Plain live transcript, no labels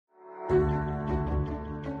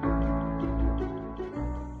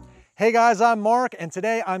Hey guys, I'm Mark, and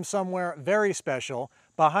today I'm somewhere very special.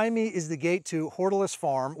 Behind me is the gate to Hortulus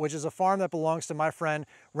Farm, which is a farm that belongs to my friend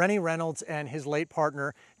Renny Reynolds and his late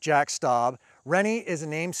partner, Jack Staub. Renny is a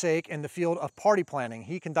namesake in the field of party planning.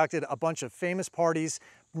 He conducted a bunch of famous parties,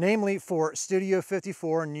 namely for Studio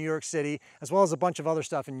 54 in New York City, as well as a bunch of other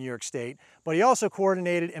stuff in New York State. But he also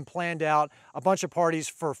coordinated and planned out a bunch of parties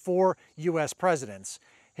for 4 US presidents.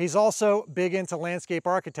 He's also big into landscape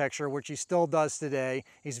architecture, which he still does today.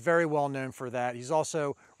 He's very well known for that. He's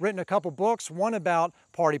also written a couple books, one about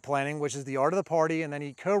party planning, which is The Art of the Party, and then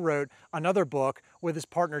he co-wrote another book with his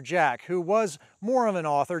partner Jack, who was more of an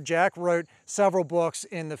author. Jack wrote several books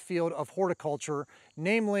in the field of horticulture,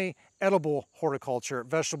 namely edible horticulture,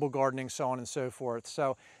 vegetable gardening, so on and so forth.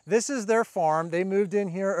 So this is their farm. They moved in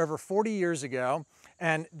here over 40 years ago.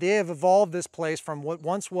 And they have evolved this place from what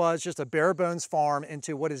once was just a bare bones farm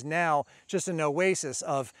into what is now just an oasis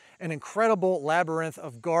of an incredible labyrinth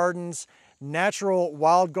of gardens, natural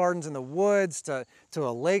wild gardens in the woods, to a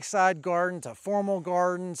lakeside garden, to formal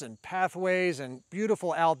gardens and pathways and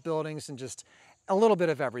beautiful outbuildings and just a little bit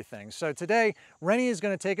of everything. So today, Renny is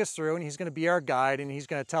going to take us through and he's going to be our guide and he's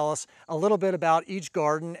going to tell us a little bit about each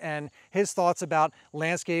garden and his thoughts about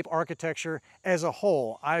landscape architecture as a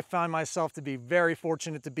whole. I find myself to be very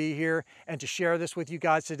fortunate to be here and to share this with you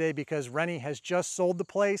guys today because Renny has just sold the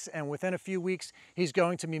place and within a few weeks, he's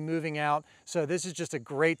going to be moving out. So this is just a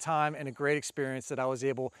great time and a great experience that I was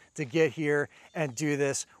able to get here and do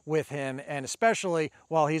this with him, and especially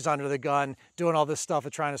while he's under the gun doing all this stuff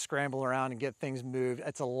of trying to scramble around and get things moved.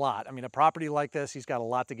 It's a lot. I mean, a property like this, he's got a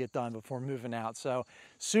lot to get done before moving out. So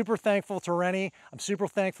super thankful to Renny. I'm super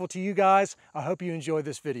thankful to you guys. I hope you enjoyed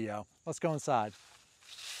this video. Let's go inside.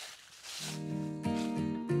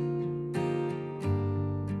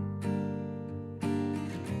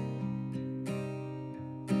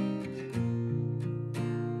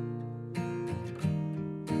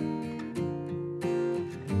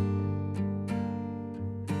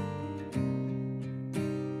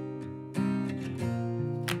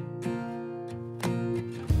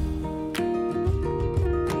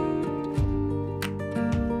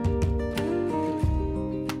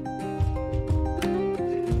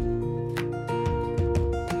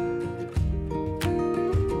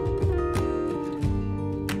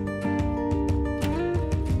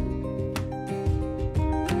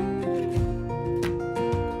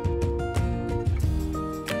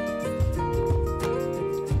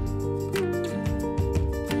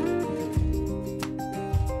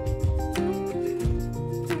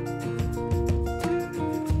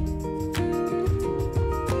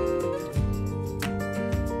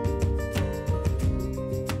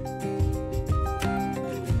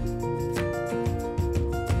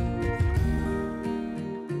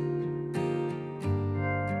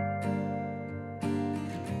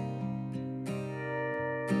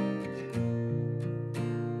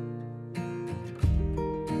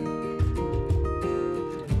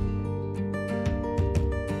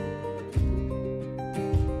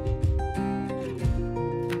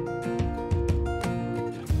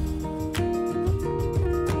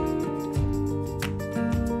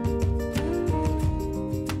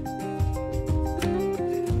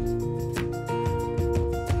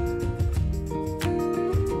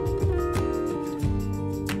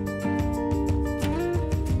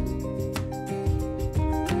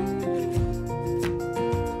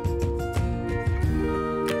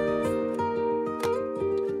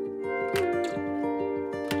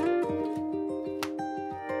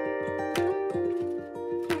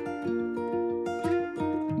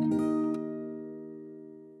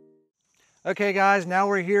 Okay guys, now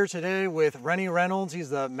we're here today with Renny Reynolds. He's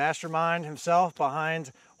the mastermind himself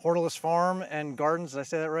behind Hortulus Farm and Gardens. Did I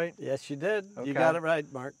say that right? Yes, you did. Okay. You got it right,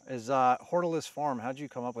 Mark. Is Hortulus Farm, how'd you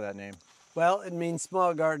come up with that name? Well, it means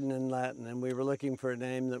small garden in Latin, and we were looking for a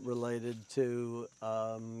name that related to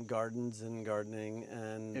gardens and gardening.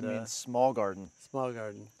 And it means small garden. Small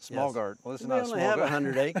garden. Small yes. garden. Well, this is we not a small only have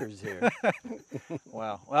garden. 100 acres here.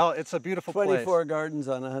 Wow. Well, it's a beautiful 24 place. gardens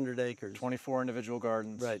on 100 acres. 24 individual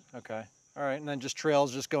gardens. Right. Okay. All right, and then just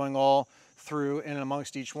trails just going all through and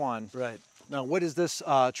amongst each one. Right. Now, what is this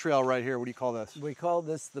trail right here? What do you call this? We call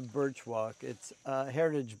this the birch walk. It's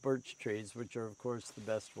heritage birch trees, which are, of course, the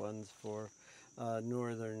best ones for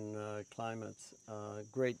northern climates.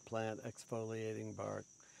 Great plant, exfoliating bark.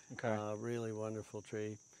 Okay. Really wonderful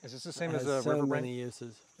tree. Is this the same as a so riverbank? many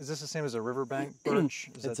uses. Is this the same as a riverbank birch?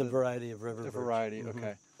 It's a variety of river birch. A variety, Mm-hmm.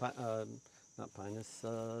 okay. Not Pinus,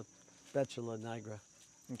 Betula nigra.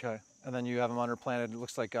 Okay, and then you have them underplanted. It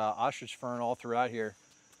looks like ostrich fern all throughout here.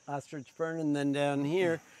 Ostrich fern, and then down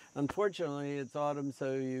here, Unfortunately, it's autumn,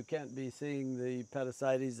 so you can't be seeing the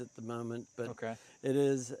pedicites at the moment, but Okay. it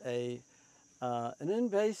is an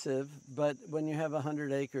invasive, but when you have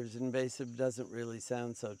 100 acres, invasive doesn't really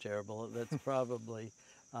sound so terrible. That's probably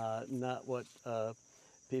not what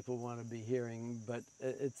people want to be hearing, but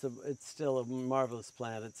it's still a marvelous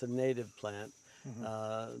plant. It's a native plant,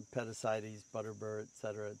 pedicites, butterbur,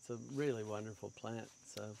 etc. It's a really wonderful plant.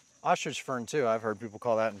 So Ostrich fern too. I've heard people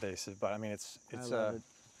call that invasive, but I mean I love it.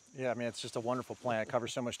 yeah, I mean it's just a wonderful plant. It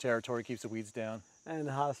covers so much territory, keeps the weeds down. And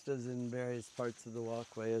hostas in various parts of the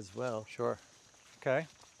walkway as well. Sure. Okay.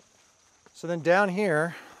 So then down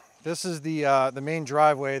here, this is the main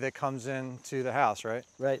driveway that comes into the house, right?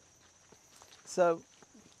 Right. So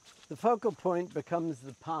the focal point becomes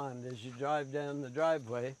the pond as you drive down the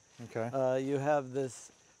driveway. Okay. You have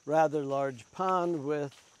this rather large pond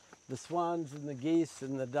with the swans and the geese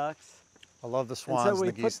and the ducks. I love the And swans so and we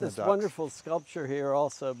the put geese and this the ducks. wonderful sculpture here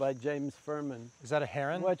also by James Furman. Is that a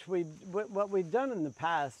heron? What we've done in the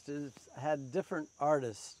past is had different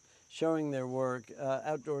artists showing their work,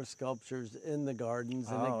 outdoor sculptures in the gardens,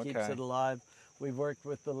 and it keeps okay. it alive. We've worked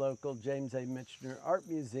with the local James A. Michener Art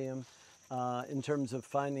Museum in terms of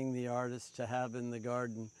finding the artists to have in the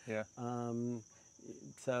garden. Yeah.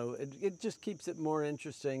 So it just keeps it more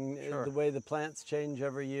interesting. Sure. The way the plants change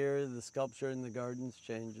every year, the sculpture in the gardens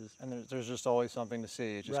changes. And there's just always something to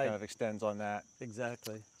see. It just Right. kind of extends on that.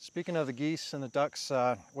 Exactly. Speaking of the geese and the ducks,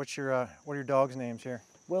 what are your dogs' names here?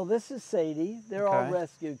 Well, this is Sadie. They're all Okay.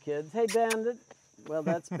 rescue kids. Hey, Bandit. Well,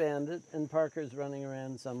 that's Bandit, and Parker's running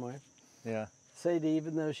around somewhere. Yeah. Sadie,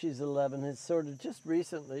 even though she's 11, has sort of just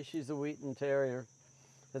recently, she's a Wheaton Terrier,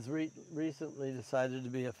 has recently decided to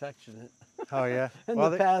be affectionate. Oh yeah. In Well,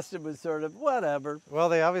 the past, it was sort of whatever. well,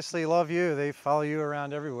 they obviously love you. They follow you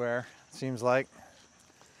around everywhere. It seems like.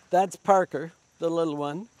 That's Parker, the little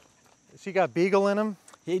one. Has he got beagle in him?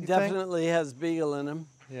 He think? definitely has beagle in him.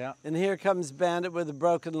 Yeah. And here comes Bandit with a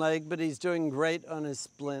broken leg, but he's doing great on his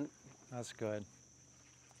splint. That's good.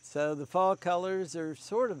 So the fall colors are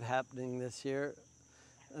sort of happening this year.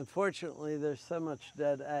 Unfortunately, there's so much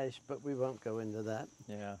dead ash, but we won't go into that.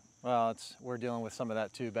 Yeah. Well, we're dealing with some of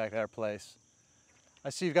that too back at our place. I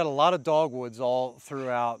see you've got a lot of dogwoods all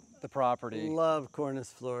throughout the property. Love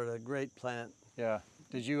Cornus, Florida. Great plant. Yeah.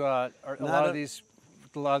 Did you are a lot of these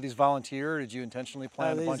volunteer? Or did you intentionally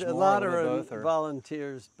plant a bunch more? A lot or are both, or?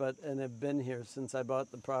 volunteers, and have been here since I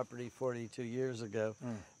bought the property 42 years ago.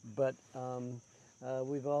 But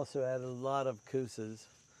we've also added a lot of cousas.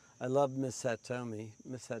 I love Miss Satomi.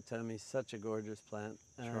 Miss Satomi's such a gorgeous plant.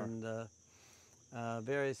 Sure. And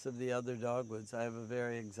various of the other dogwoods. I have a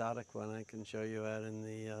very exotic one I can show you out in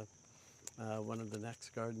the one of the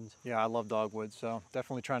next gardens. Yeah, I love dogwoods, so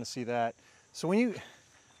definitely trying to see that. So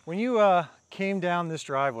when you came down this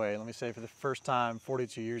driveway, let me say for the first time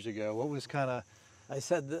 42 years ago, what was kind of? I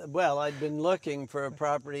said, well, I'd been looking for a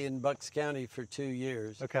property in Bucks County for 2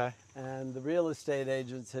 years. Okay. And the real estate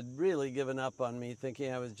agents had really given up on me,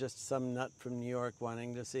 thinking I was just some nut from New York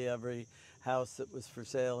wanting to see every house that was for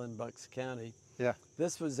sale in Bucks County. Yeah.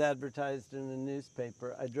 This was advertised in a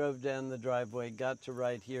newspaper. I drove down the driveway, got to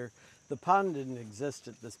right here. The pond didn't exist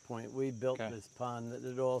at this point. We built this pond that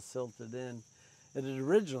had all silted in. It had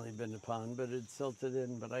originally been a pond, but it silted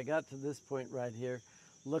in. But I got to this point right here,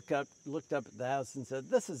 looked up at the house and said,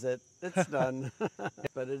 this is it, it's done.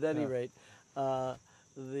 But at any rate,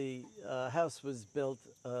 the house was built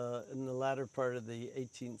in the latter part of the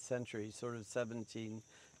 18th century, sort of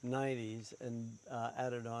 1790s, and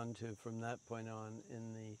added on to from that point on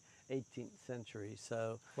in the 18th century.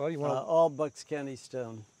 So well, you want all Bucks County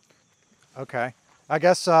stone. Okay. I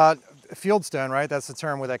guess fieldstone, right? That's the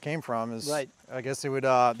term where that came from. Is right. I guess they would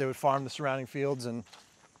farm the surrounding fields and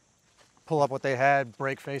pull up what they had,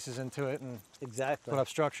 break faces into it, and exactly put up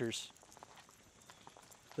structures.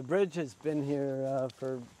 The bridge has been here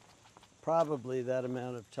for probably that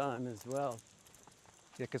amount of time as well.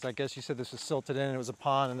 Yeah, because I guess you said this was silted in and it was a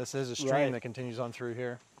pond, and this is a stream that continues on through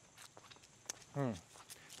here.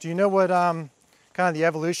 Do you know what kind of the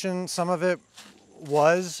evolution, some of it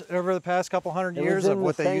was over the past couple hundred years of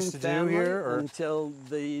what they used to do here? Or? Until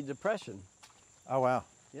the Depression. Oh, wow.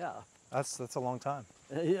 Yeah. That's a long time.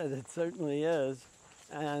 Yeah, it certainly is.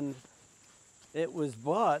 And it was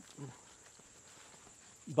bought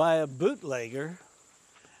by a bootlegger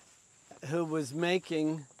who was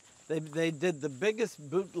making, they did the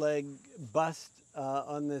biggest bootleg bust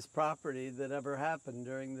on this property that ever happened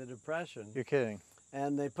during the Depression. You're kidding.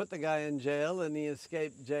 And they put the guy in jail, and he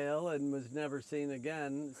escaped jail and was never seen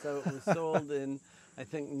again. So it was sold in, I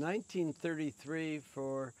think, 1933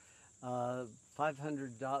 for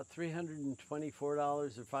 $500, $324 or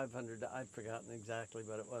 $500. I've forgotten exactly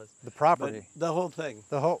what it was. The property. But the whole thing.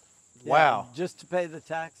 The whole. Yeah, Wow. just to pay the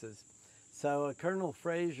taxes. So Colonel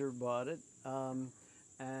Fraser bought it,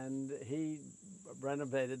 and he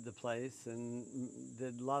renovated the place and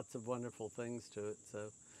did lots of wonderful things to it. So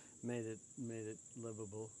made it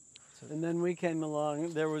livable. And then we came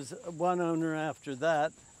along. There was one owner after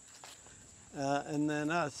that, and then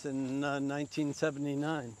us in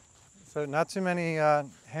 1979. So not too many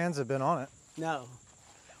hands have been on it. No.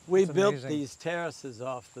 We That's built amazing. these terraces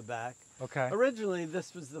off the back. Okay. Originally,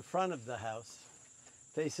 this was the front of the house,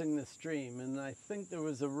 facing the stream, and I think there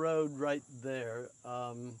was a road right there,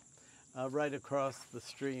 right across the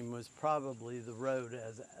stream was probably the road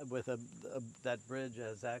with that bridge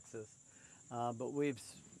as access. But way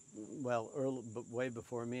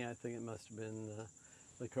before me, I think it must have been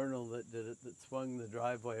the colonel that did it, that swung the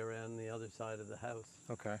driveway around the other side of the house.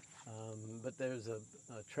 Okay. But there's a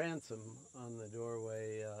transom on the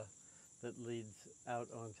doorway that leads out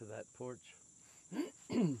onto that porch.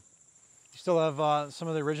 You still have some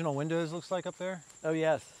of the original windows, looks like, up there? Oh,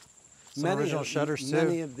 yes. Some original shutters, too.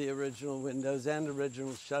 Many of the original windows and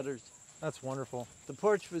original shutters. That's wonderful. The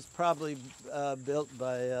porch was probably built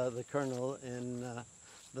by the colonel in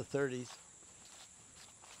the 30s.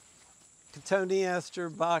 Cotoneaster,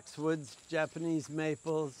 boxwoods, Japanese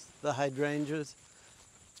maples, the hydrangeas.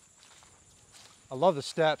 I love the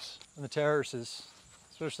steps and the terraces,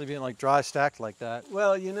 especially being like dry stacked like that.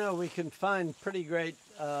 Well, you know, we can find pretty great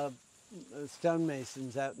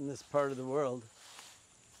stonemasons out in this part of the world.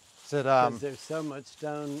 Is it, Because there's so much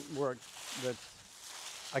stone work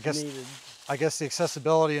that's needed. I guess the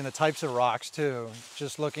accessibility and the types of rocks too.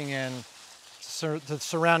 Just looking in the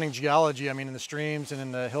surrounding geology, I mean, in the streams and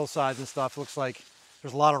in the hillsides and stuff, looks like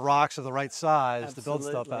there's a lot of rocks of the right size to build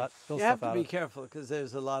stuff out. You have to be careful because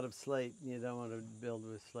there's a lot of slate. You don't want to build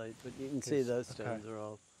with slate, but you can see those stones are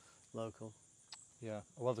all local. Yeah,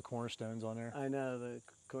 I love the cornerstones on there. I know, the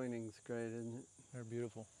coining's great, isn't it? They're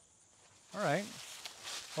beautiful. All right.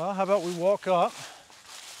 Well, how about we walk up?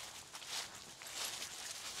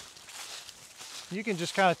 You can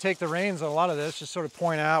just kind of take the reins on a lot of this, just sort of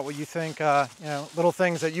point out what you think, you know, little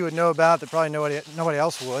things that you would know about that probably nobody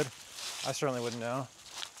else would. I certainly wouldn't know.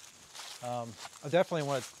 I definitely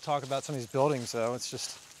want to talk about some of these buildings, though. It's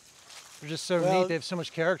just, they're just so neat. They have so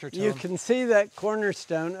much character to them. You can see that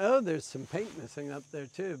cornerstone. Oh, there's some paint missing up there,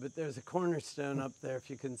 too, but there's a cornerstone up there, if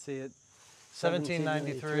you can see it.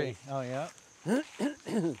 1793. Oh, yeah.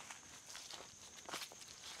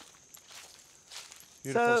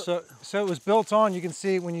 Beautiful. So it was built on. You can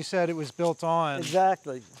see when you said it was built on.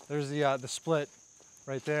 Exactly. There's the split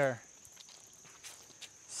right there.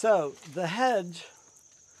 So the hedge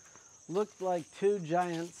looked like two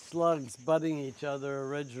giant slugs butting each other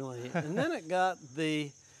originally, and then it got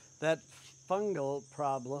that fungal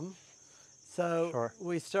problem. So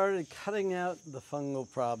we started cutting out the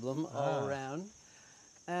fungal problem all around,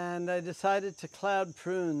 and I decided to cloud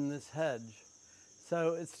prune this hedge.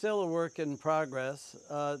 So it's still a work in progress.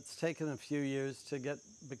 It's taken a few years to get,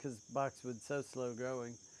 because boxwood's so slow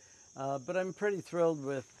growing. But I'm pretty thrilled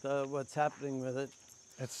with what's happening with it.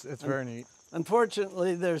 It's very neat.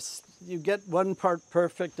 Unfortunately, you get one part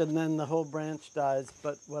perfect and then the whole branch dies,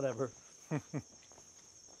 but whatever.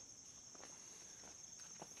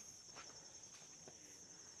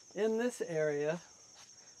 In this area,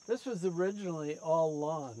 this was originally all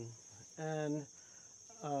lawn, and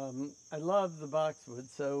I love the boxwood,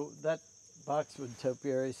 so that boxwood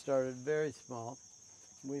topiary started very small.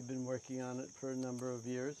 We've been working on it for a number of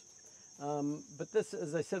years. But this,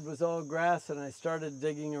 as I said, was all grass, and I started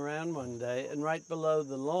digging around one day, and right below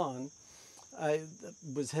the lawn, I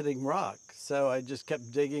was hitting rock. So I just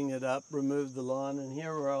kept digging it up, removed the lawn, and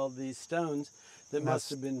here were all these stones that must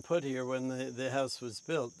have been put here when the house was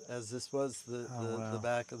built, as this was the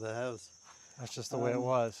back of the house. That's just the way it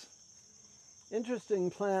was.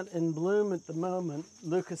 Interesting plant in bloom at the moment,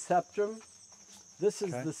 Leucoseptrum. This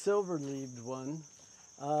is the silver-leaved one.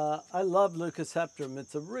 I love Leucoseptrum.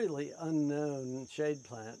 It's a really unknown shade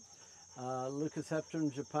plant.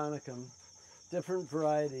 Leucoseptrum japonicum, different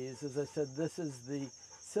varieties. As I said, this is the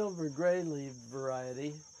silver gray-leaved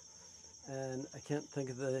variety, and I can't think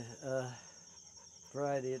of the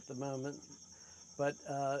variety at the moment. But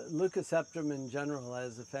Leucoseptrum in general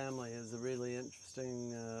as a family is a really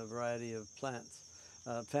interesting variety of plants,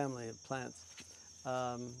 family of plants.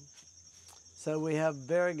 So we have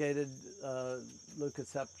variegated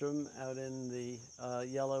Leucoseptrum out in the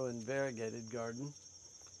yellow and variegated garden.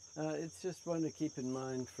 It's just one to keep in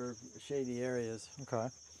mind for shady areas. Okay.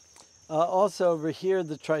 Also over here,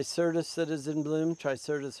 the Tricertus that is in bloom,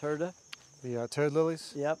 Tricertus hirta. The toad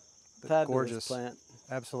lilies? Yep, They're fabulous gorgeous. plant.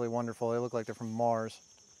 Absolutely wonderful. They look like they're from Mars.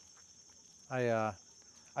 I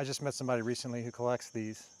just met somebody recently who collects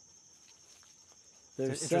these.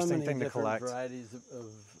 There's It's an so interesting many thing to different collect. varieties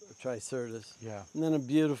of Triceratops. Yeah. And then a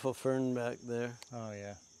beautiful fern back there. Oh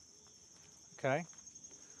yeah. Okay.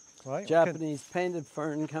 Well, Japanese painted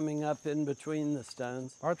fern coming up in between the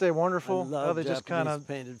stones. aren't they wonderful? I love How they Japanese just kind of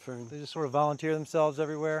painted fern. they just sort of volunteer themselves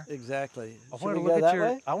everywhere. Exactly. I Should wanted we to look go at that your.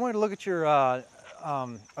 way? I wanted to look at your. Are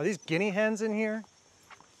these guinea hens in here?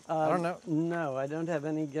 I don't know. No, I don't have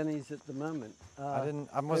any guineas at the moment.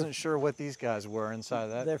 I wasn't sure what these guys were inside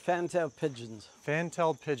that. They're fan-tailed pigeons,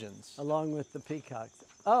 Fan-tailed pigeons. along with the peacocks.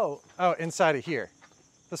 Oh, Oh, inside of here.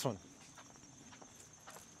 This one.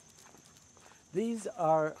 these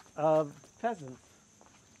are pheasants.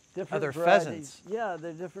 Different they're varieties. pheasants. Yeah,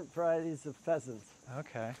 they're different varieties of pheasants.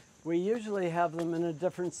 Okay. We usually have them in a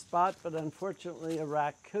different spot, but unfortunately a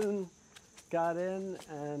raccoon got in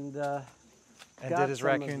and And got did his some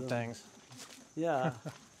of raccoon them. things. Yeah,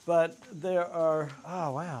 but there are,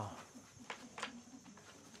 Oh wow.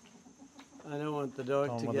 I don't want the dog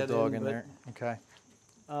Don't to want get the dog in but there. Okay.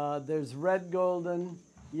 There's red golden,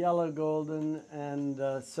 yellow golden,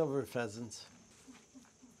 and silver pheasants.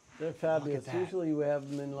 They're fabulous. that. Usually we have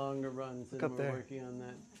them in longer runs, and Look up we're there. working on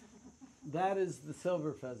that. That is the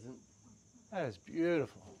silver pheasant. That is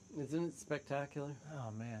beautiful. Isn't it spectacular?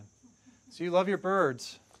 Oh man. So you love your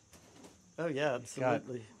birds. Oh yeah,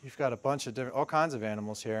 absolutely. You've got a bunch of different, all kinds of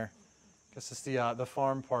animals here. Guess it's the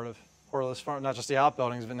farm part of Hortulus Farm, not just the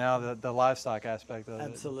outbuildings, but now the livestock aspect of it.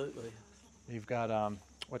 Absolutely. You've got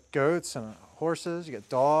what, goats and horses. You got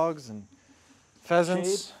dogs and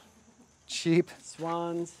pheasants, sheep,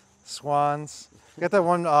 Swans. swans. You got that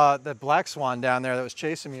one, that black swan down there that was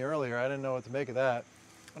chasing me earlier. I didn't know what to make of that.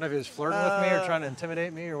 I don't know if he was flirting with me or trying to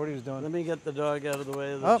intimidate me or what he was doing. Let me get the dog out of the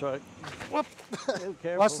way of the Oh. truck. Whoop. Oh,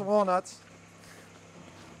 careful. Watch the walnuts.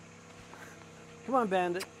 Come on,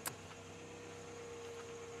 Bandit.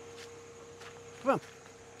 Come on.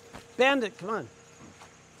 Bandit, come on.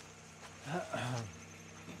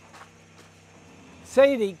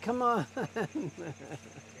 Sadie, come on. Okay,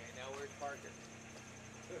 now where's Parker?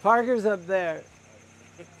 Parker's up there.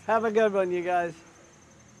 Have a good one, you guys.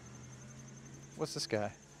 What's this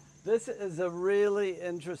guy? This is a really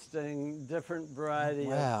interesting, different variety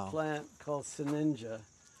Wow. of plant called Sininja.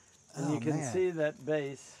 And Oh, you can man. see that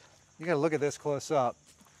base. You got to look at this close up.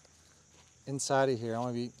 Inside of here,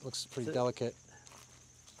 looks pretty So- delicate.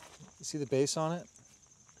 You see the base on it?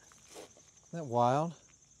 Isn't that wild? Do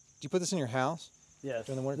you put this in your house? Yes,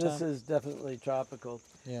 During the this wintertime? is definitely tropical.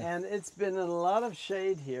 Yeah. And it's been in a lot of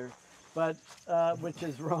shade here, but which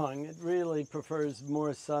is wrong. It really prefers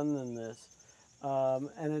more sun than this.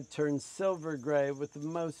 And it turns silver gray with the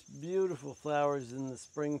most beautiful flowers in the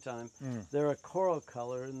springtime. They're a coral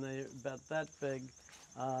color and they're about that big.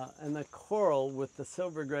 And the coral with the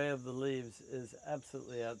silver gray of the leaves is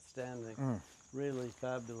absolutely outstanding. Really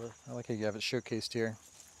fabulous. I like how you have it showcased here.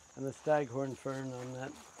 And the staghorn fern on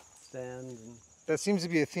that stand. And That seems to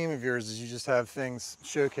be a theme of yours, is you just have things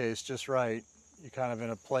showcased just right. You're kind of in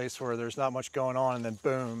a place where there's not much going on and then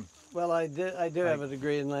boom. well, I do have a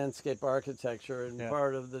degree in landscape architecture, and Yeah.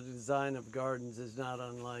 part of the design of gardens is not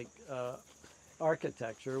unlike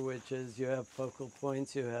architecture, which is you have focal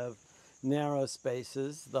points, you have narrow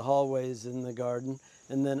spaces, the hallways in the garden,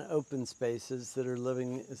 and then open spaces that are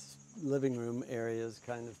living room areas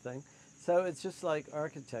kind of thing. So it's just like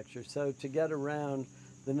architecture. So to get around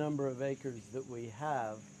the number of acres that we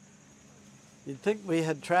have, you'd think we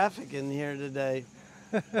had traffic in here today.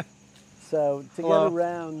 So to Hello. get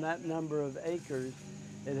around that number of acres,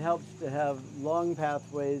 it helps to have long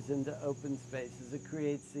pathways into open spaces. It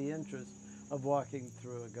creates the interest of walking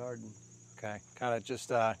through a garden. Okay, kind of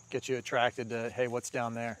just get you attracted to, hey, what's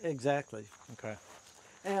down there? Exactly. Okay.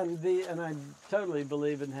 And I totally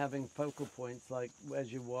believe in having focal points, like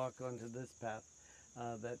as you walk onto this path,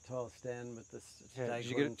 that tall stand with the Yeah,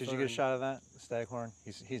 staghorn did you get a fern. shot of that? The staghorn?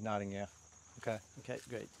 He's nodding, yeah. Okay. Okay,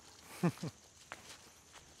 great.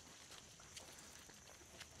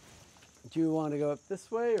 Do you want to go up this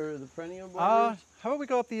way or the perennial borders? How about we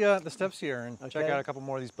go up the steps here and check Okay. out a couple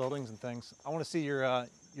more of these buildings and things. I want to see your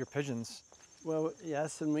pigeons. Well,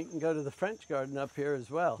 yes, and we can go to the French garden up here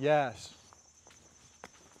as well. Yes.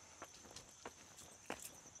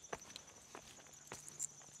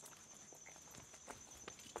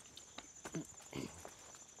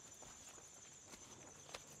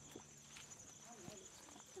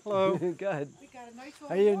 Hello. Good. We got a nice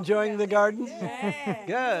Are you enjoying the garden? Yeah.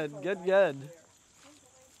 Good, good, good.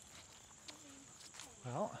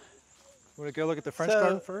 Well, want to go look at the French So,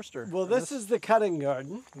 garden first, or? Well, or this is the cutting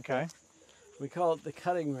garden. okay. We call it the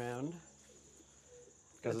cutting round.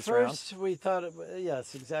 Because At it's round? first, we thought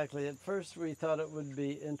yes, exactly. At first, we thought it would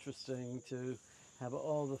be interesting to have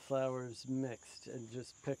all the flowers mixed and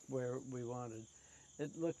just pick where we wanted.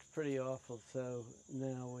 It looked pretty awful, so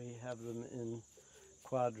now we have them in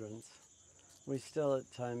quadrants. We still at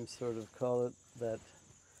times sort of call it that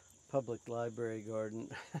public library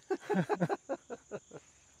garden.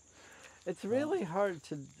 It's really hard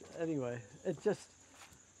to, anyway, it just...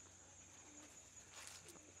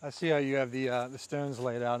 I see how you have the stones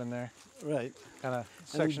laid out in there. Right. Kind of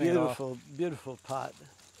And a sectioning it off. beautiful, beautiful pot.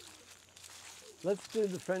 Let's do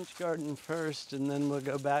the French garden first, and then we'll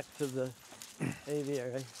go back to the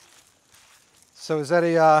aviary. So is that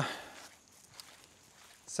the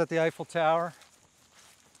Eiffel Tower?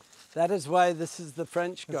 That is why this is the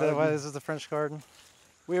French garden. Is that why this is the French garden?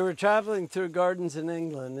 We were traveling through gardens in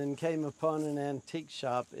England and came upon an antique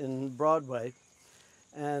shop in Broadway.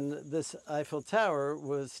 And this Eiffel Tower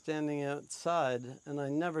was standing outside, and I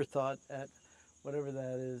never thought at whatever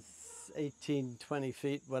that is, 18, 20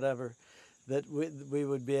 feet, whatever, that we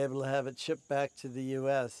would be able to have it shipped back to the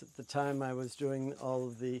U.S. At the time, I was doing all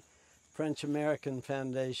of the French-American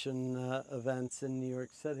Foundation events in New York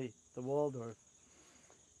City, the Waldorf.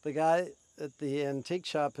 The guy at the antique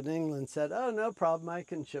shop in England said, "Oh, no problem, I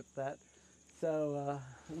can ship that." So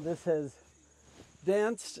this has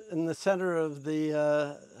danced in the center of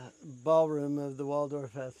the ballroom of the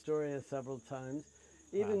Waldorf Astoria several times.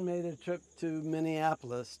 Even made a trip to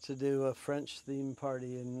Minneapolis to do a French theme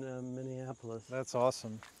party in Minneapolis. That's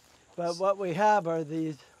awesome. But what we have are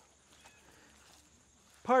these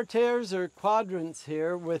parterres or quadrants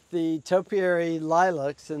here with the topiary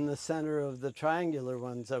lilacs in the center of the triangular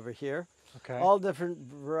ones over here. Okay. All different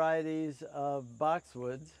varieties of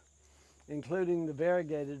boxwoods, including the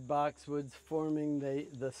variegated boxwoods forming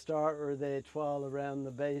the star or the étoile around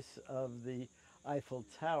the base of the Eiffel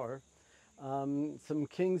Tower. Some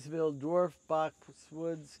Kingsville dwarf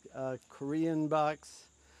boxwoods, Korean box,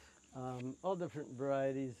 all different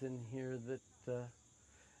varieties in here that,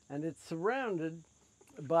 and it's surrounded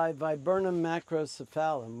by Viburnum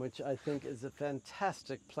macrocephalum, which I think is a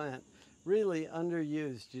fantastic plant, really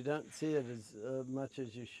underused. You don't see it as much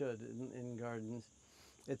as you should in gardens.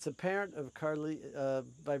 It's a parent of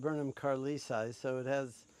Viburnum carlisi, so it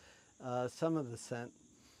has some of the scent,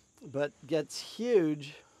 but gets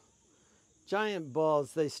huge, giant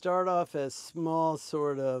balls. They start off as small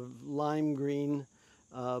sort of lime green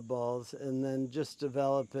balls and then just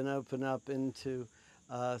develop and open up into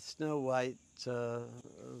snow white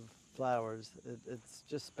flowers. It's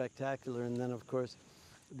just spectacular. And then, of course,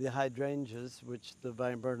 the hydrangeas, which the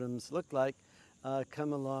viburnums look like,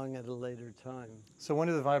 come along at a later time. So when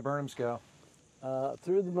do the viburnums go?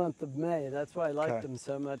 Through the month of May. That's why I like Okay. them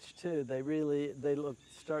so much too. They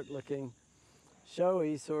start looking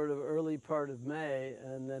showy sort of early part of May,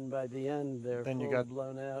 and then by the end they're full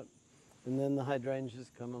blown out, and then the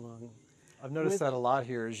hydrangeas come along. I've noticed that a lot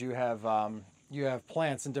here is you have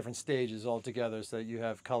plants in different stages all together, so that you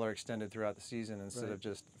have color extended throughout the season instead of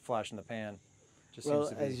just flash in the pan. Just well, seems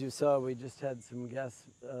to be... as you saw, we just had some guests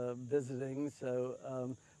visiting,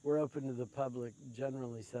 so we're open to the public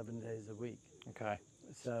generally 7 days a week. Okay.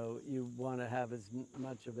 So you want to have as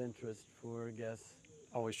much of interest for guests.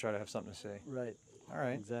 Always try to have something to see. Right. All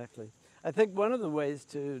right. Exactly. I think one of the ways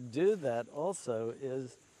to do that also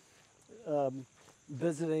is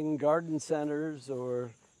visiting garden centers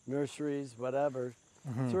or nurseries, whatever,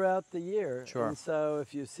 throughout the year. Sure. And so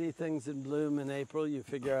if you see things in bloom in April, you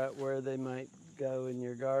figure out where they might go in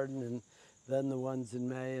your garden, and then the ones in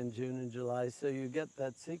May and June and July. So you get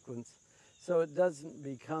that sequence. So it doesn't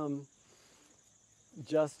become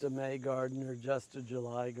just a May garden or just a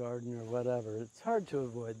July garden or whatever. It's hard to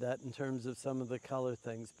avoid that in terms of some of the color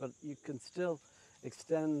things, but you can still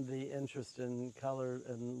extend the interest in color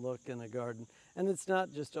and look in a garden. And it's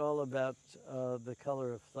not just all about the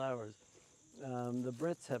color of flowers. The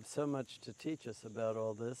Brits have so much to teach us about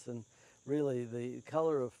all this, and really the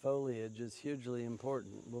color of foliage is hugely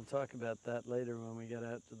important. We'll talk about that later when we get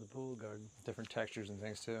out to the pool garden. Different textures and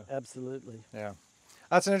things too. Absolutely. Yeah.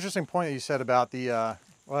 That's an interesting point that you said about the,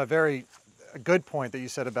 well, a good point that you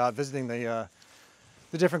said about visiting the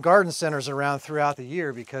different garden centers around throughout the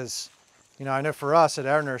year, because, you know, I know for us at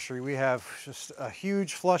our nursery, we have just a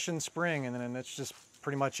huge flush in spring, and then that's just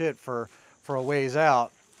pretty much it for a ways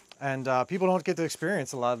out. And people don't get to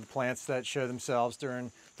experience a lot of the plants that show themselves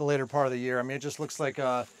during the later part of the year. I mean, it just looks like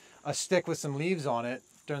a stick with some leaves on it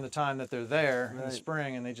during the time that they're there in the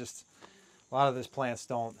spring, and a lot of those plants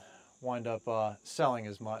don't wind up selling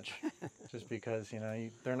as much, just because, you know,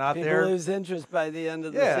 they're not People there. lose interest by the end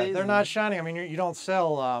of the Yeah, season. they're not shining. I mean, you don't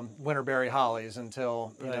sell winterberry hollies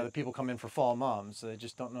until, you know, Right. the people come in for fall mums. So they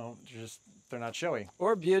just don't know, they're not showy.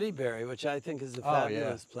 Or beautyberry, which I think is a Oh, yeah.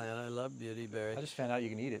 fabulous plant. I love beautyberry. I just found out you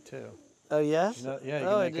can eat it too. Oh, yes? You know, yeah, you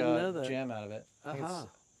Oh, I can didn't know make that. jam out of it. I think it's-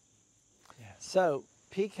 yeah. So,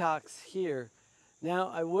 peacocks here. Now,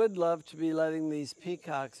 I would love to be letting these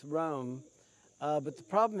peacocks roam, but the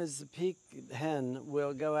problem is the peak hen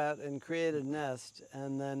will go out and create a nest,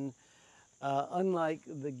 and then, unlike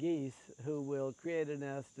the geese, who will create a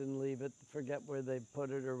nest and leave it, forget where they put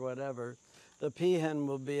it or whatever, the peahen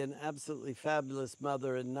will be an absolutely fabulous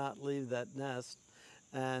mother and not leave that nest,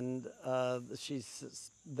 and she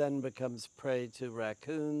then becomes prey to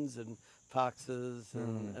raccoons and foxes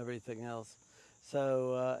and everything else.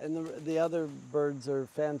 So, and the other birds are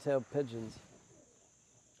fan-tailed pigeons.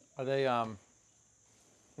 Are they, no,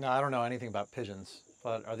 I don't know anything about pigeons,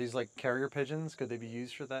 but are these like carrier pigeons? Could they be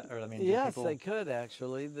used for that? Or, I mean, do Yes, people... they could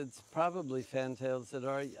actually. That's probably fantails that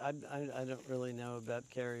are. I don't really know about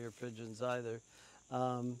carrier pigeons either,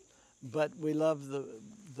 but we love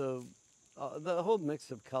the whole mix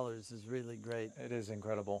of colors is really great, It is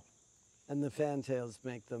incredible. and the fantails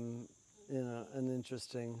make them, you know, an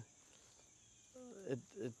interesting. It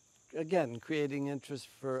again creating interest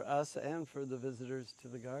for us and for the visitors to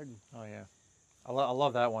the garden. Oh, yeah. I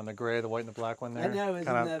love that one, the gray, the white, and the black one there. know, isn't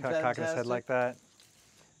Kinda that cocking his head fantastic? like that.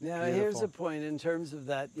 Now, Beautiful. here's a point in terms of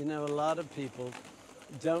that. You know, a lot of people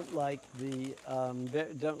don't like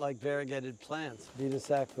variegated plants. Vita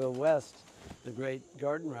Sackville West, the great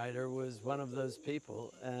garden writer, was one of those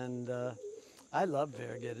people, and I love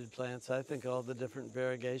variegated plants. I think all the different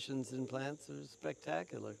variegations in plants are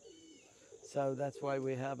spectacular. So that's why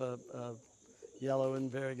we have a yellow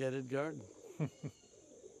and variegated garden.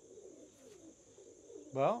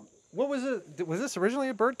 Well, what was it? Was this originally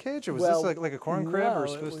a bird cage, or was Well, this like a corn crib, no, or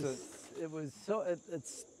supposed to? It was so. It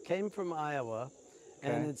came from Iowa,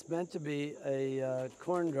 and Okay. it's meant to be a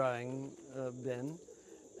corn drying bin.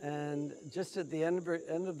 And just at the end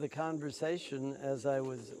of the conversation, as I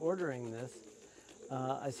was ordering this,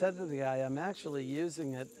 I said to the guy, "I'm actually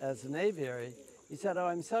using it as an aviary." He said, "Oh,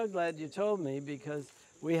 I'm so glad you told me, because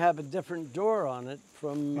we have a different door on it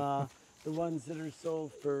from the ones that are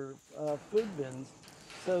sold for food bins.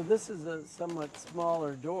 So this is a somewhat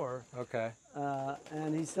smaller door." Okay.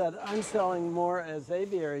 And he said, "I'm selling more as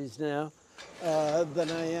aviaries now than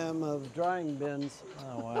I am of drying bins."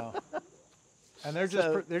 Oh wow. And they're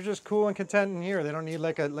So- just cool and content in here. They don't need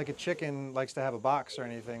like a chicken likes to have a box or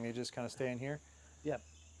anything. They just kind of stay in here. Yep,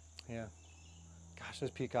 Yeah. Gosh,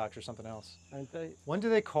 those peacocks are something else. aren't they? When do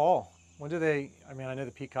they call? When do they? I mean, I know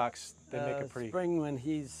the peacocks. They make a pretty. Spring, when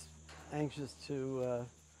he's anxious to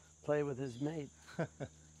play with his mate.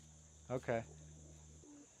 Okay.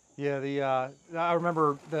 Yeah, I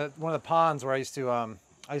remember one of the ponds where I used to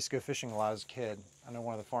go fishing a lot as a kid. I know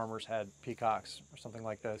one of the farmers had peacocks or something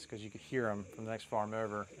like this, because you could hear them from the next farm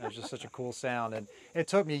over. It was just such a cool sound, and it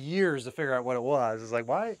took me years to figure out what it was. It's like,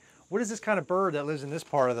 why? What is this kind of bird that lives in this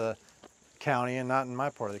part of the county and not in my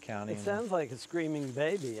part of the county? It sounds like a screaming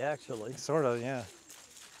baby, actually. Sort of, yeah.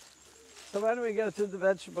 So why don't we go through the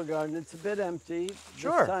vegetable garden? It's a bit empty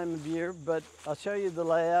Sure. this time of year, but I'll show you the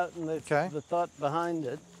layout and Okay. the thought behind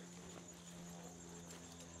it.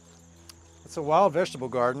 It's a wild vegetable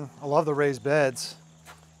garden. I love the raised beds.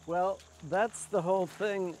 Well, that's the whole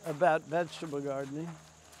thing about vegetable gardening.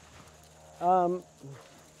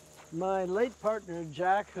 My late partner,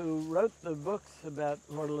 Jack, who wrote the books about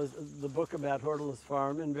the book about Hortulus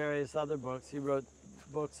Farm and various other books, he wrote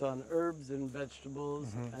books on herbs and vegetables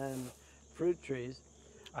and fruit trees.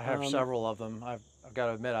 I have several of them. I've got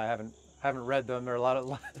to admit, I haven't read them. There are a lot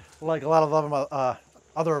of like a lot of them.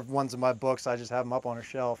 Other ones in my books, I just have them up on a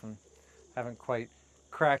shelf and haven't quite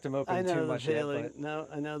cracked them open I know too the much feeling. yet. No,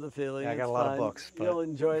 I know the feeling. Yeah, I got It's a lot of fine. books, but- You'll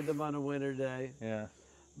enjoy them on a winter day. But yeah.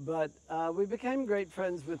 But we became great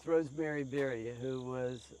friends with Rosemary Beery, who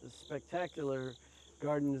was a spectacular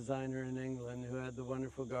garden designer in England, who had the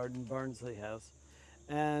wonderful garden Barnsley House.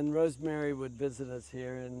 And Rosemary would visit us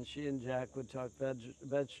here, and she and Jack would talk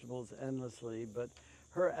vegetables endlessly. But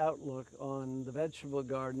her outlook on the vegetable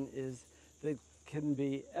garden is that can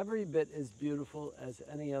be every bit as beautiful as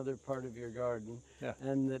any other part of your garden, Yeah.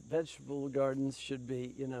 and that vegetable gardens should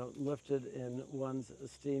be, you know, lifted in one's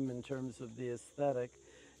esteem in terms of the aesthetic.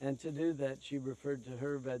 And to do that, she referred to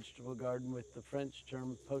her vegetable garden with the French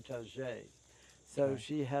term potager. So Okay.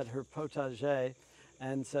 she had her potager,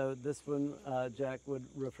 and so this one Jack would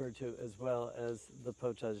refer to as well as the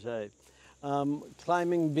potager.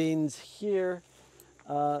 Climbing beans here.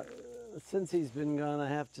 since he's been gone, I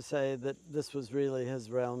have to say that this was really his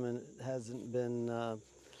realm, and it hasn't been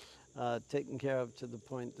taken care of to the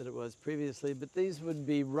point that it was previously. But these would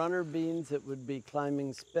be runner beans, it would be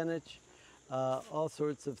climbing spinach, all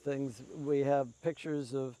sorts of things. We have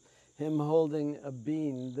pictures of him holding a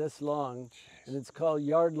bean this long, and it's called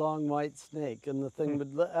yard-long white snake. And the thing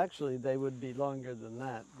would actually, they would be longer than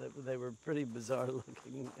that. They were pretty bizarre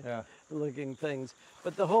looking things.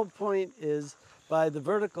 But the whole point is, by the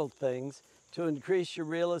vertical things, to increase your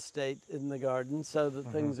real estate in the garden so that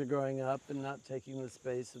things are growing up and not taking the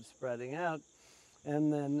space of spreading out.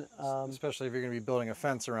 And then especially if you're going to be building a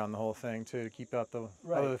fence around the whole thing too, to keep out the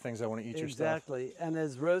other things that want to eat your stuff. Exactly. And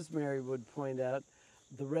as Rosemary would point out,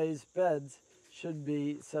 the raised beds should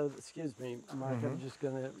be, so excuse me, Mark, I'm just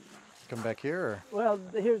going to come back here, or? Well,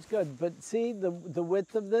 here's good, but see the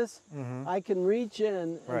width of this? I can reach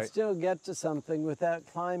in and still get to something without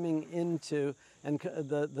climbing into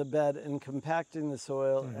the bed and compacting the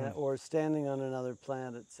soil or standing on another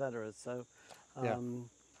plant, etc. So, yeah,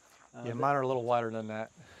 mine are a little wider than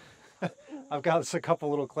that. I've got a couple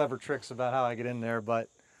little clever tricks about how I get in there, but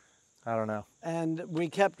I don't know. And we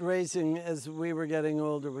kept raising, as we were getting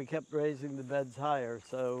older, we kept raising the beds higher.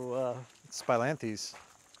 So it's Spilanthes.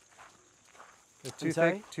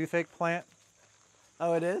 The toothache plant.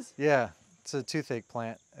 Oh, it is? Yeah, it's a toothache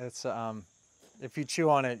plant. It's if you chew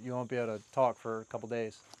on it, you won't be able to talk for a couple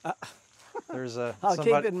days. There's a. I'll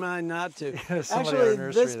keep in mind not to.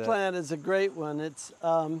 Actually, this plant is a great one. It's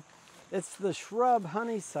the shrub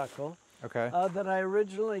honeysuckle. Okay. That I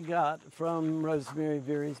originally got from Rosemary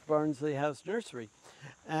Veery's Barnsley House Nursery,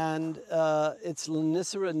 and it's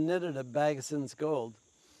Lonicera nitida, Bagason's Gold.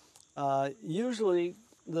 Usually,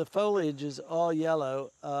 the foliage is all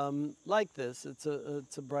yellow, like this. It's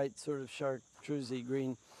a bright sort of chartreusey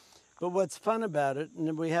green. But what's fun about it,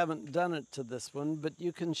 and we haven't done it to this one, but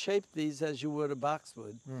you can shape these as you would a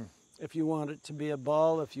boxwood. If you want it to be a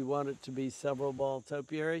ball, if you want it to be several ball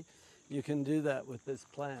topiary, you can do that with this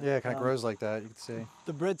plant. Yeah, it kind of grows like that, you can see.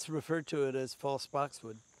 The Brits refer to it as false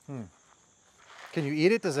boxwood. Can you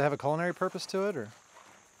eat it? Does it have a culinary purpose to it, or?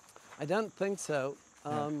 I don't think so.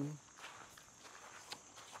 Is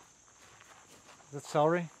that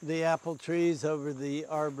celery? The apple trees over the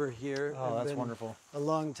arbor here. Oh, that's wonderful. A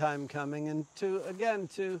long time coming. And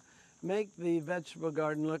to make the vegetable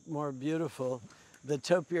garden look more beautiful, the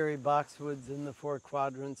topiary boxwoods in the 4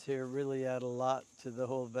 quadrants here really add a lot to the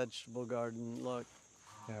whole vegetable garden look.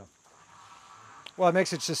 Yeah. Well, it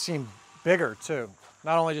makes it just seem bigger too.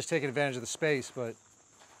 Not only just taking advantage of the space, but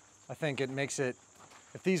I think it makes it,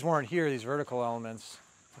 if these weren't here, these vertical elements,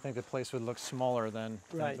 I think the place would look smaller than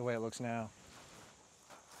the way it looks now.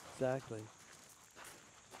 Exactly.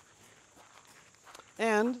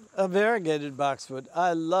 And a variegated boxwood.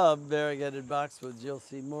 I love variegated boxwoods. You'll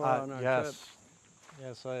see more on our trip.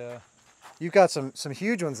 Yes, you've got some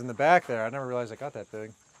huge ones in the back there. I never realized I got that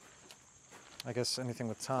big. I guess anything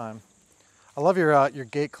with time. I love your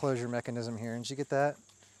gate closure mechanism here. Did you get that?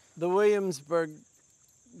 The Williamsburg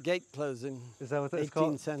gate closing. Is that what that's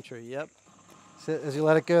called? 18th century, yep. So as you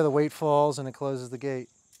let it go, the weight falls and it closes the gate.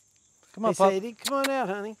 Come on, Hey, Sadie, come on out,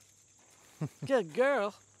 honey. Good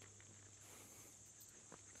girl.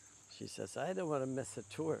 She says, I don't want to miss a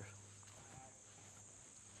tour.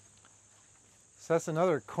 So that's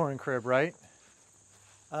another corn crib, right?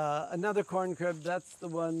 Another corn crib, that's the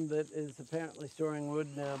one that is apparently storing wood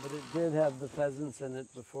now, but it did have the pheasants in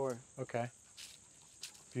it before. Okay.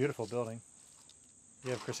 Beautiful building.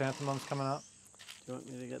 You have chrysanthemums coming up? Do you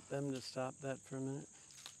want me to get them to stop that for a minute?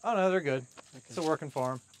 Oh, no, they're good. Okay. Still working for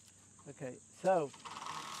them. Okay, so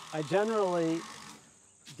I generally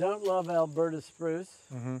don't love Alberta spruce.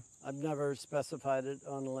 I've never specified it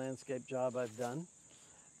on a landscape job I've done.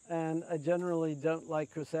 And I generally don't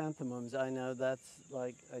like chrysanthemums. I know that's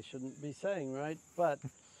like, I shouldn't be saying, right? But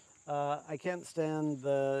I can't stand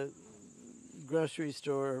the grocery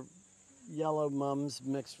store yellow mums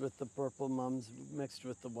mixed with the purple mums, mixed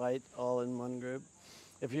with the white, all in one group.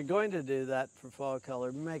 If you're going to do that for fall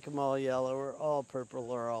color, make them all yellow or all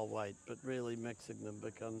purple or all white, but really mixing them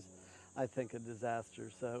becomes, I think, a disaster.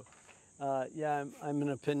 So, yeah, I'm an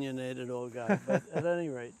opinionated old guy, but at any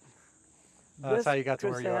rate. That's how you got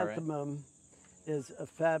to where you are, right? This chrysanthemum is a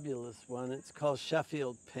fabulous one. It's called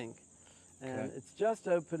Sheffield Pink, and it's just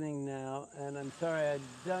opening now, and I'm sorry I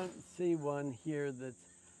don't see one here that's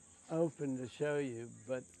open to show you,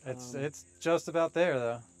 but it's just about there,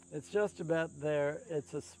 though. It's just about there.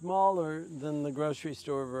 It's a smaller than the grocery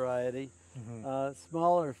store variety,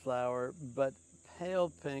 smaller flower, but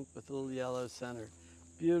pale pink with a little yellow center.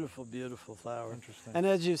 Beautiful, beautiful flower. Interesting. And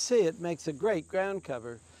as you see, it makes a great ground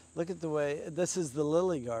cover. Look at the way, this is the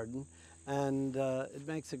lily garden. and it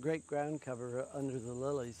makes a great ground cover under the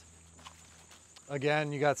lilies.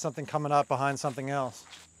 Again, you got something coming up behind something else.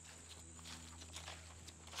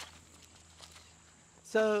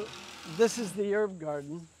 So this is the herb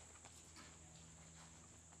garden.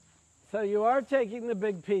 So you are taking the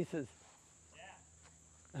big pieces.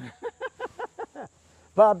 Yeah.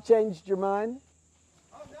 Bob changed your mind?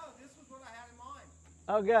 Oh no, this was what I had in mind.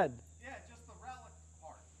 Oh, good. Yeah, just the relic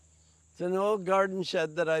part. It's an old garden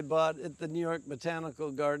shed that I bought at the New York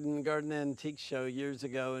Botanical Garden Antique Show years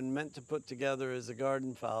ago and meant to put together as a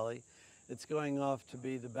garden folly. It's going off to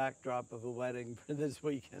be the backdrop of a wedding for this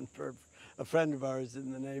weekend for a friend of ours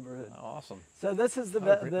in the neighborhood. Awesome. So this is the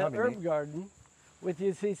herb neat. garden with,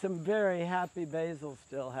 you see, some very happy basil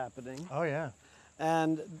still happening. Oh yeah.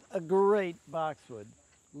 And a great boxwood.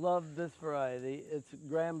 Love this variety. It's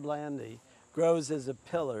Graham Blandy, grows as a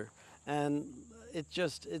pillar, and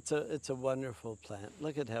it's a wonderful plant.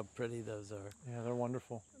 Look at how pretty those are. Yeah, they're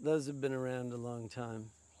wonderful. Those have been around a long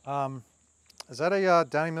time. Is that a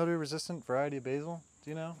downy mildew resistant variety of basil? Do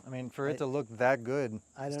you know? I mean, for it to look that good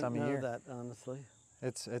this time of year. I don't know that, honestly.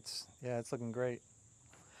 Yeah, it's looking great.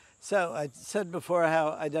 So I said before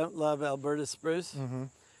how I don't love Alberta spruce,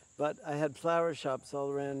 but I had flower shops all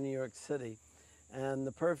around New York City, and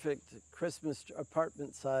the perfect Christmas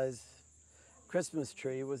apartment size Christmas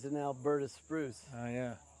tree was an Alberta spruce. Oh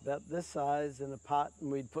yeah. About this size in a pot, and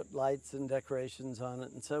we'd put lights and decorations on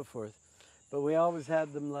it and so forth. But we always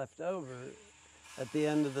had them left over at the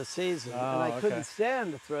end of the season, and I couldn't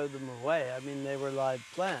stand to throw them away. I mean, they were live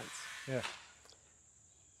plants. Yeah.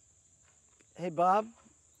 Hey, Bob,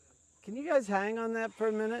 can you guys hang on that for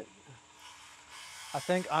a minute? I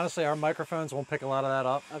think, honestly, our microphones won't pick a lot of that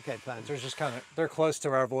up. Okay, fine. They're just they're close to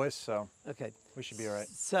our voice, so Okay. we should be all right.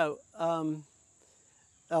 So,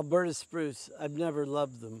 Alberta spruce, I've never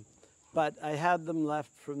loved them, but I had them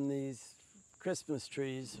left from these Christmas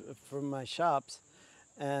trees from my shops,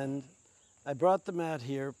 and I brought them out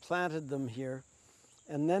here, planted them here,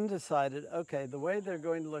 and then decided, okay, the way they're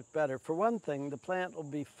going to look better, for one thing, the plant will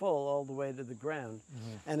be full all the way to the ground,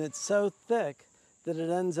 and it's so thick that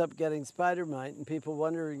it ends up getting spider mite, and people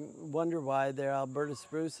wonder why their Alberta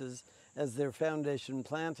spruces, as their foundation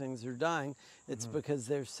plantings, are dying. It's because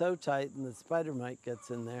they're so tight and the spider mite gets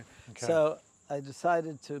in there. Okay. So I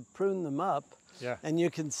decided to prune them up, and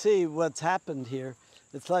you can see what's happened here.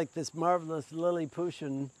 It's like this marvelous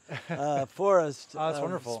Lilliputian forest Oh, that's of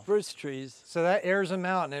wonderful. spruce trees. So that airs them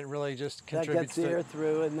out, and it really just That contributes gets the air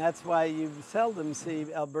through, and that's why you seldom see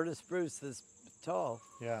Alberta spruce this tall.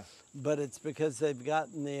 Yeah, But it's because they've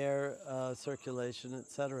gotten the air circulation,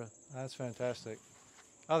 etc. that's fantastic.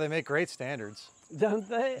 Oh, they make great standards. Don't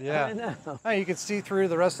they? Yeah. I know. Oh, you can see through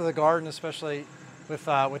the rest of the garden, especially with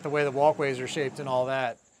the way the walkways are shaped and all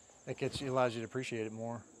that. It allows you to appreciate it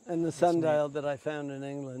more. And the sundial that I found in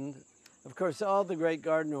England. Of course, all the great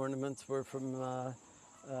garden ornaments were from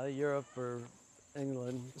Europe or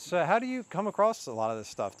England. So how do you come across a lot of this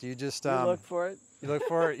stuff? Do you just You look for it? you look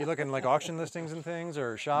for it? You look in like auction listings and things,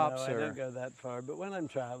 or shops, No, I or don't go that far. But when I'm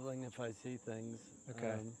traveling, if I see things.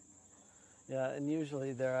 Okay. Yeah, and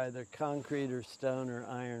usually they're either concrete or stone or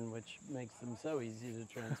iron, which makes them so easy to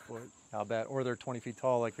transport. I'll bet, or they're 20 feet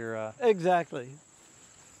tall, like your. Exactly.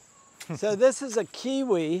 So this is a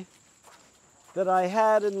kiwi that I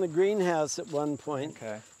had in the greenhouse at one point.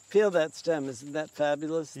 Okay. Feel that stem, isn't that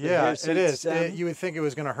fabulous? The Yeah, hirsute it is. stem. You would think it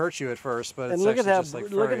was going to hurt you at first, but And it's look at actually how just like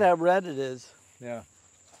look at furry. how red it is. Yeah.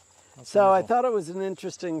 That's So I wonderful. thought it was an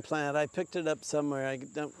interesting plant. I picked it up somewhere, I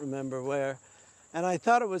don't remember where. And I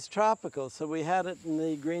thought it was tropical, so we had it in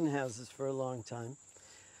the greenhouses for a long time.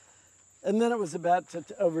 And then it was about to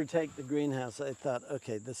overtake the greenhouse. I thought,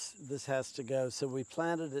 okay, this has to go. So we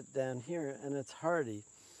planted it down here, and it's hardy.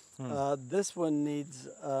 This one needs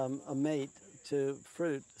a mate to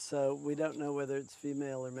fruit, so we don't know whether it's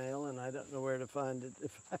female or male, and I don't know where to find it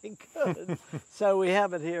if I could. So we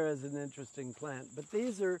have it here as an interesting plant. But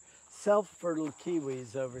these are self-fertile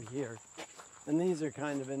kiwis over here. And these are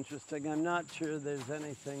kind of interesting. I'm not sure there's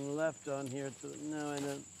anything left on here. No,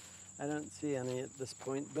 I don't see any at this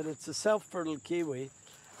point. But it's a self-fertile kiwi,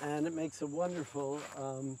 and it makes a wonderful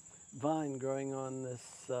vine growing on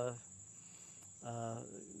this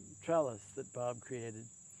trellis that Bob created.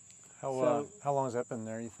 How long has that been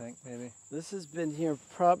there, you think, maybe? This has been here,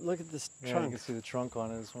 look at this Yeah, trunk. you can see the trunk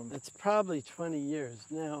on this one. It's probably 20 years.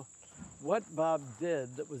 Now, what Bob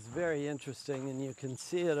did that was very interesting, and you can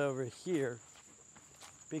see it over here,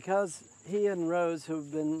 because he and Rose, who've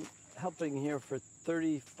been helping here for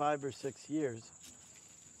 35 or 6 years,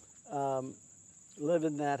 live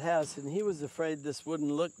in that house, and he was afraid this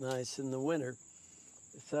wouldn't look nice in the winter.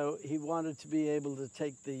 So he wanted to be able to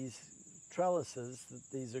take these trellises that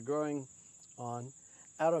these are growing on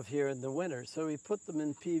out of here in the winter. So we put them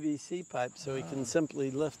in PVC pipe so we can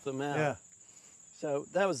simply lift them out. Yeah, So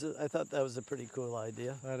that was, I thought that was a pretty cool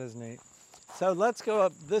idea. that is neat. So let's go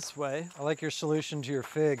up this way. I like your solution to your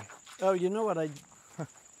fig. Oh, you know what I,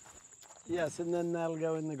 yes, and then that'll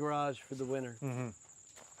go in the garage for the winter. Mm-hmm.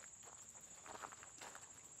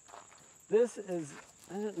 This is,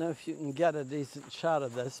 I don't know if you can get a decent shot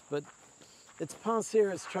of this, but it's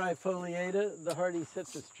Panseris trifoliata, the hardy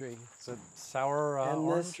citrus tree. Is it sour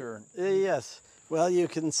orange or? Yes. Well, you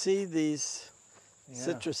can see these Yeah.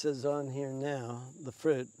 citruses on here now, the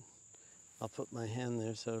fruit. I'll put my hand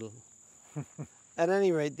there so it'll... At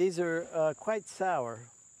any rate, these are quite sour,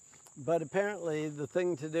 but apparently the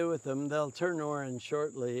thing to do with them, they'll turn orange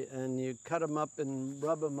shortly, and you cut them up and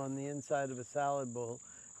rub them on the inside of a salad bowl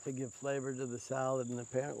to give flavor to the salad, and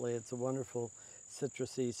apparently it's a wonderful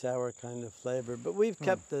citrusy, sour kind of flavor. But we've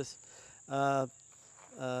kept this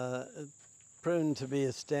pruned to be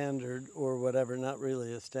a standard or whatever, not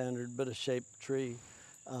really a standard, but a shaped tree.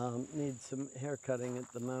 Needs some hair cutting at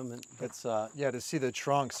the moment. It's yeah, to see the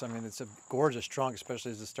trunks. I mean, it's a gorgeous trunk,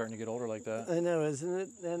 especially as it's starting to get older like that. I know, isn't it?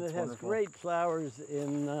 And It's it has wonderful. great flowers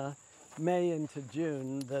in May into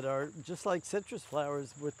June that are just like citrus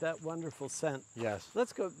flowers with that wonderful scent. Yes.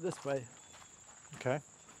 Let's go this way. Okay.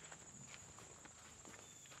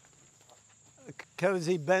 A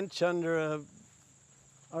cozy bench under an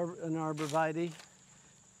arborvitae.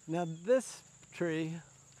 Now this tree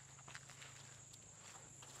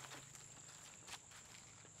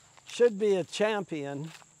should be a champion,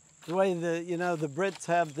 the way the Brits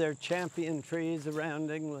have their champion trees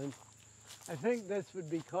around England. I think this would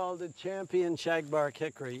be called a champion shagbark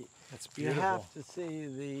hickory. That's You beautiful. have to see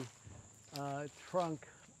the trunk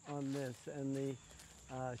on this and the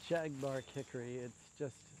shagbark hickory. It's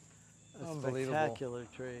just a Unbelievable. spectacular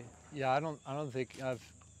tree. Yeah, I don't think I've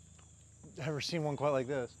ever seen one quite like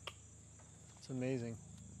this. It's amazing.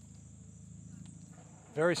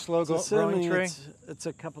 Very slow growing Assuming tree. it's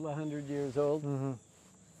a couple of 100 years old. Mm-hmm.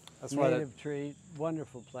 That's why that Native tree,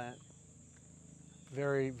 wonderful plant.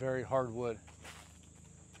 very, very hard wood.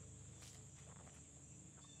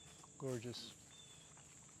 Gorgeous.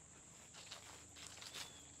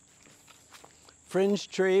 Fringe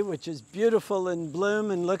tree, which is beautiful in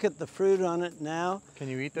bloom, and look at the fruit on it now. Can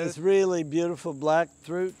you eat This this? really beautiful black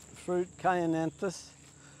fruit, Cyananthus.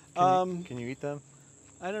 Can you eat them?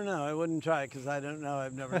 I don't know. I wouldn't try it because I don't know.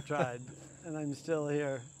 I've never tried, and I'm still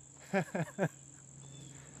here.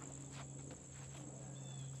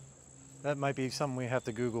 That might be something we have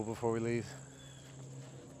to Google before we leave.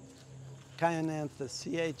 Cyananthus,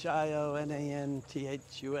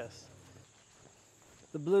 Chionanthus.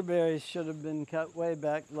 The blueberries should have been cut way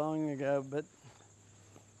back long ago, but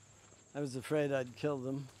I was afraid I'd kill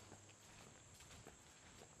them.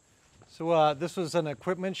 So this was an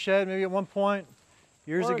equipment shed maybe at one point,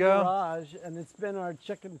 years Or a ago? garage, and it's been our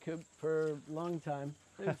chicken coop for a long time.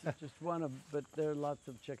 There's just one of, but there are lots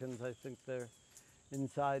of chickens. I think they're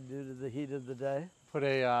inside due to the heat of the day. Put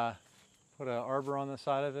a arbor on the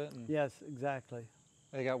side of it, and Yes, exactly.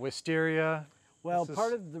 they got wisteria. Well, This is-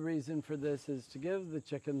 part of the reason for this is to give the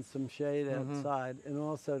chickens some shade outside, and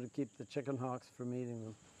also to keep the chicken hawks from eating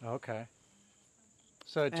them. Okay.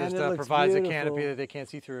 So it And just it looks provides a beautiful. canopy that they can't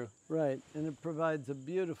see through. Right, and it provides a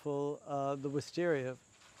beautiful, the wisteria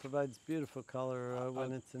provides beautiful color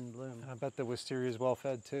when it's in bloom. I bet the wisteria is well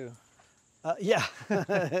fed too. Yeah,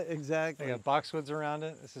 They exactly. got boxwoods around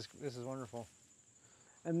it. This is wonderful.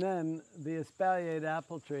 And then the espalier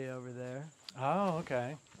apple tree over there. Oh,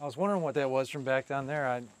 okay. I was wondering what that was from back down there.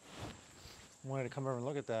 I wanted to come over and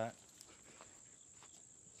look at that.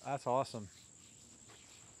 That's awesome.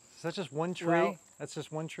 Is that just one tree? Well- That's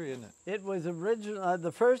just one tree, isn't it? It was original.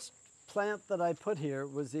 The first plant that I put here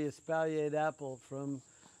was the espalier apple from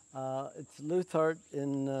it's Luthart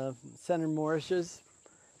in Center Mauritius.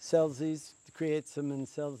 Sells these, creates them and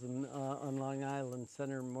sells them on Long Island.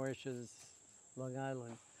 Center Mauritius, Long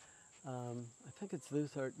Island. I think it's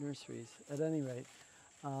Luthart Nurseries. At any rate,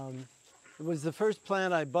 it was the first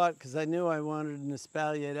plant I bought because I knew I wanted an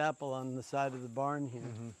espalier apple on the side of the barn here.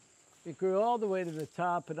 It grew all the way to the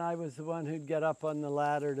top, and I was the one who'd get up on the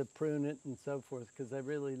ladder to prune it and so forth because I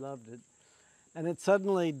really loved it. And it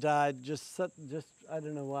suddenly died, just I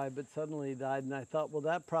don't know why, but suddenly died. And I thought, well,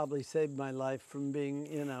 that probably saved my life from being,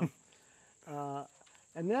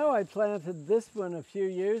 and now I planted this one a few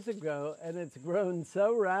years ago, and it's grown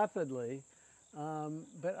so rapidly.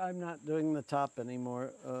 But I'm not doing the top anymore.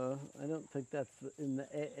 I don't think that's in the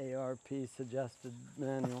AARP suggested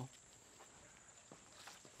manual.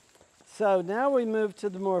 So now we move to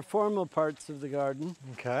the more formal parts of the garden.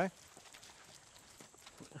 Okay.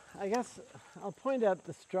 I guess I'll point out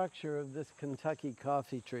the structure of this Kentucky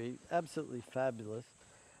coffee tree. Absolutely fabulous.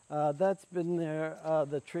 That's been there,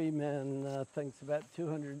 the tree man thinks about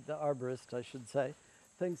 200, the arborist I should say,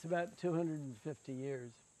 thinks about 250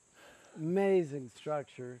 years. Amazing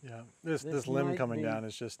structure. Yeah, this limb coming down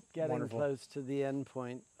is just getting wonderful. Close to the end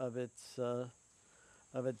point of its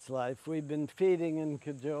life. We've been feeding and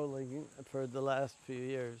cajoling for the last few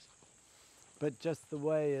years, but just the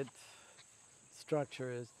way its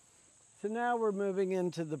structure is. So now we're moving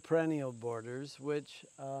into the perennial borders, which,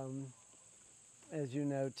 as you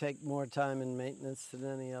know, take more time and maintenance than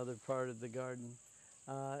any other part of the garden.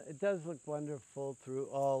 It does look wonderful through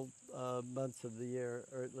all months of the year,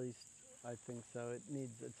 or at least I think so. It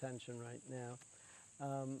needs attention right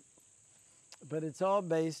now. But it's all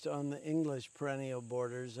based on the English perennial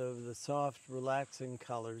borders of the soft, relaxing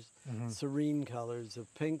colors, serene colors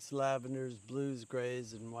of pinks, lavenders, blues,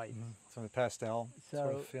 grays, and whites. Some pastel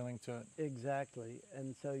sort of feeling to it. Exactly,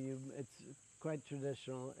 and so it's quite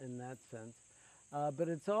traditional in that sense. But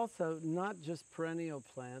it's also not just perennial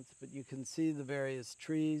plants, but you can see the various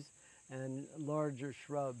trees and larger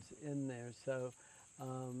shrubs in there, so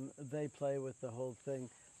they play with the whole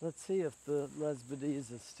thing. Let's see if the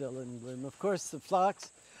Lesbades is still in bloom. Of course, the phlox,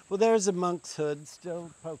 well, there's a monk's hood still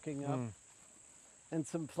poking up, and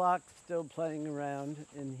some phlox still playing around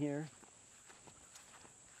in here.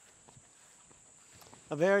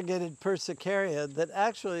 A variegated persicaria that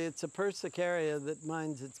actually, it's a persicaria that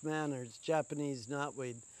minds its manners, Japanese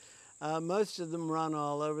knotweed. Most of them run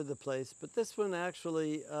all over the place, but this one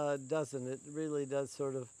actually doesn't. It really does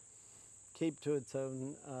sort of keep to its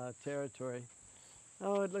own territory.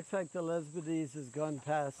 Oh, it looks like the Lesbades has gone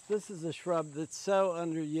past. This is a shrub that's so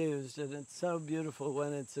underused, and it's so beautiful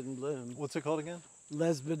when it's in bloom. What's it called again?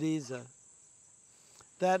 Lesbadeza.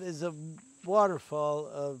 That is a waterfall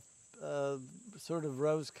of sort of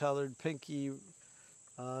rose-colored, pinky,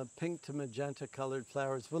 pink to magenta-colored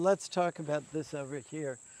flowers. Well, let's talk about this over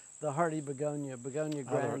here, the hardy begonia, Begonia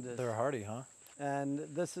grandis. They're hardy, huh? And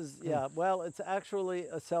this is, yeah, well, it's actually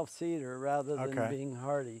a self-seeder rather than being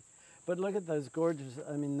hardy. But look at those gorgeous,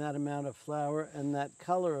 I mean, that amount of flower and that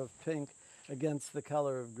color of pink against the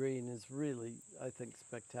color of green is really, I think,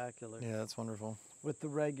 spectacular. Yeah, that's wonderful. With the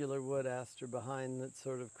regular wood aster behind that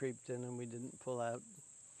sort of creeped in and we didn't pull out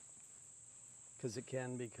because it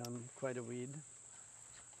can become quite a weed.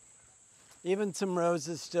 Even some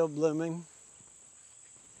roses still blooming.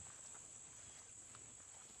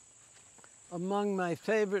 Among my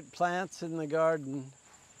favorite plants in the garden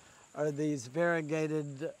are these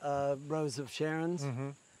variegated Rose of Sharons.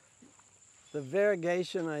 The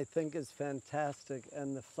variegation, I think, is fantastic,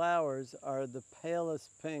 and the flowers are the palest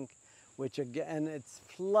pink, which again, it's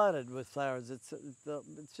flooded with flowers. It's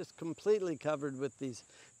just completely covered with these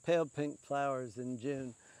pale pink flowers in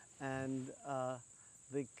June, and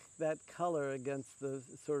that color against the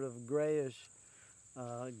sort of grayish,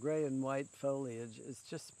 gray and white foliage is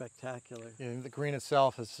just spectacular. Yeah, the green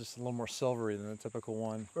itself is just a little more silvery than the typical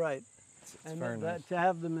one. Right. It's and very nice. To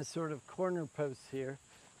have them as sort of corner posts here.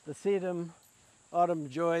 The sedum, autumn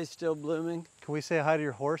joy, still blooming. Can we say hi to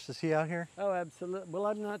your horse? Is he out here? Oh, absolutely. Well,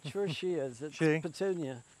 I'm not sure she is. It's She?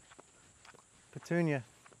 Petunia. Petunia.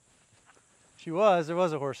 There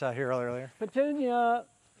was a horse out here earlier. Petunia.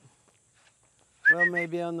 Well,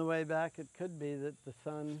 maybe on the way back it could be that the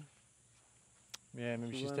sun. Yeah,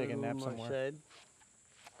 maybe she's wanted taking a nap little more somewhere. shade.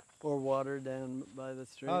 Or water down by the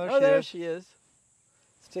stream. Oh, there she is.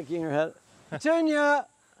 Sticking her head. Petunia!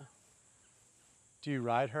 Do you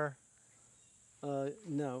ride her?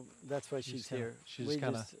 No, that's why she's here. She just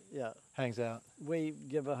kind of hangs out. We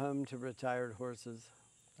give a home to retired horses.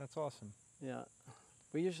 That's awesome. Yeah.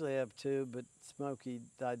 We usually have two, but Smokey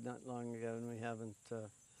died not long ago and we haven't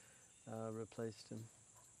replaced him.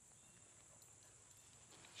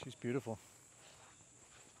 She's beautiful.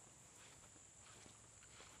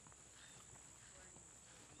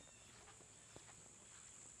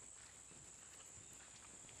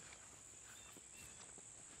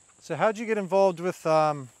 So how'd you get involved with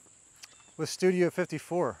Studio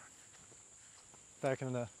 54 back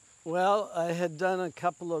in the... Well, I had done a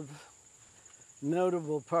couple of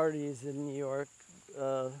notable parties in New York.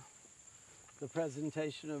 The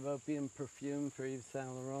presentation of Opium Perfume for Yves Saint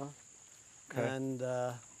Laurent, and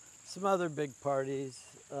some other big parties.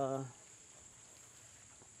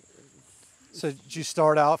 So did you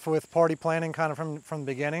start out with party planning kind of from the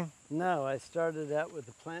beginning? No, I started out with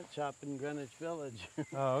a plant shop in Greenwich Village.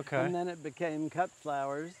 Oh, okay. And then it became cut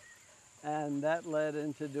flowers, and that led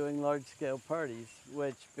into doing large-scale parties,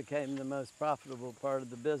 which became the most profitable part of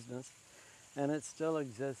the business. and it still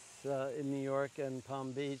exists in New York and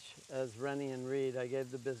Palm Beach as Renny and Reed. I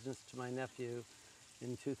gave the business to my nephew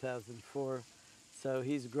in 2004. So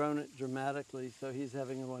he's grown it dramatically, so he's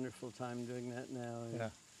having a wonderful time doing that now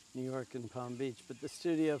in New York and Palm Beach. But the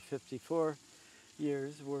Studio 54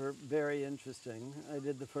 years were very interesting. I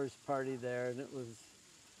did the first party there, and it was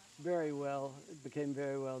it became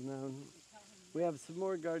very well known. We have some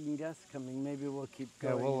more garden guests coming. Maybe we'll keep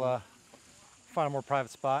going. Yeah, we'll find a more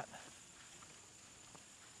private spot.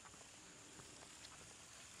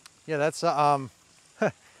 Yeah, that's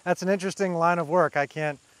that's an interesting line of work. I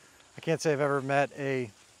can't say I've ever met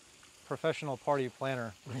a professional party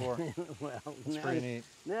planner before. Well, it's pretty neat.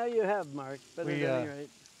 Now you have, Mark. But at any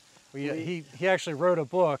rate, he actually wrote a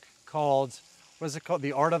book called, what is it called?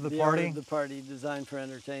 The Art of the Party? The Art of the Party, Designed for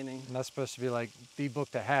Entertaining. And that's supposed to be like the book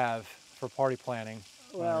to have for party planning.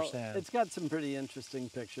 Well, I understand. It's got some pretty interesting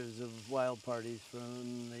pictures of wild parties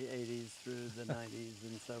from the 80s through the 90s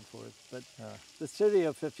and so forth. But the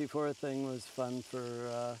Studio 54 thing was fun for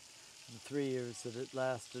the 3 years that it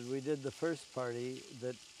lasted. We did the first party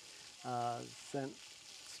that sent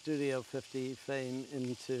Studio 50 fame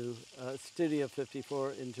into Studio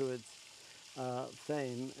 54 into its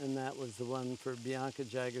fame, and that was the one for Bianca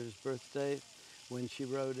Jagger's birthday, when she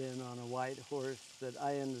rode in on a white horse that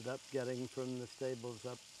I ended up getting from the stables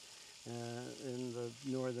up in the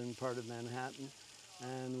northern part of Manhattan.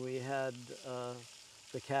 And we had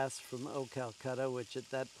the cast from O Calcutta, which at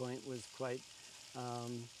that point was quite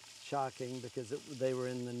shocking because they were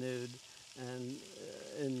in the nude and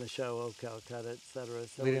in the show O Calcutta, etc.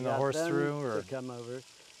 So leading the horse through, or to come over.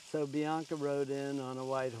 So Bianca rode in on a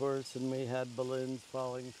white horse, and we had balloons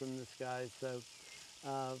falling from the sky. So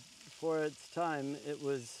for its time, it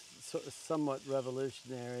was somewhat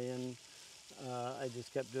revolutionary, and I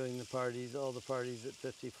just kept doing the parties, all the parties at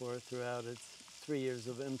 54 throughout its 3 years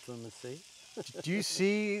of infamousy. Do you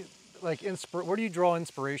see, like, where do you draw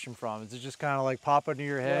inspiration from? Is it just kind of like pop into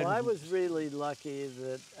your head? Well, I was really lucky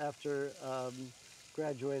that after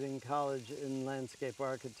graduating college in landscape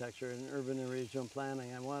architecture and urban and regional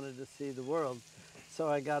planning, I wanted to see the world. So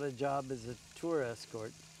I got a job as a tour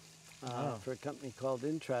escort for a company called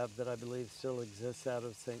Intrav that I believe still exists out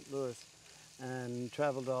of St. Louis, and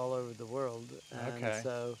traveled all over the world. And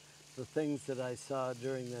so the things that I saw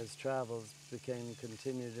during those travels became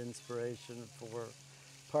continued inspiration for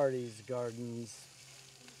parties, gardens,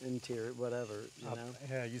 interior, whatever, you know.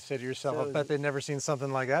 Yeah, you say to yourself, So I bet they've never seen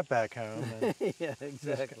something like that back home. And yeah,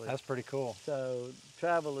 exactly. that's pretty cool. So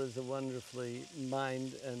travel is a wonderfully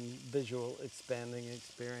mind and visual expanding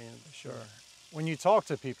experience. Sure. When you talk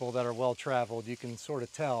to people that are well-traveled, you can sort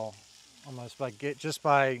of tell almost by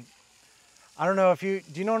I don't know if do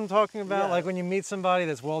you know what I'm talking about? Yeah. Like when you meet somebody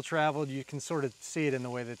that's well-traveled, you can sort of see it in the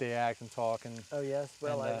way that they act and talk and Oh yes,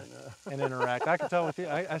 well, I don't know. and interact. I can tell with you.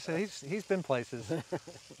 I say he's been places.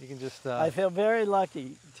 You can just. I feel very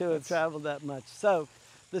lucky to have traveled that much. So,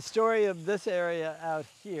 the story of this area out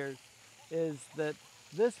here is that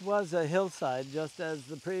this was a hillside, just as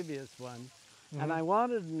the previous one, and I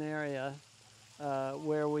wanted an area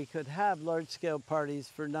where we could have large-scale parties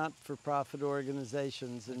for not-for-profit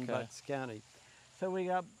organizations in Bucks County. So we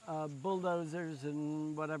got bulldozers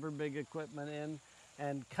and whatever big equipment in,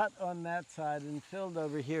 and cut on that side and filled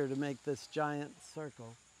over here to make this giant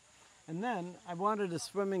circle. And then I wanted a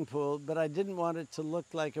swimming pool, but I didn't want it to look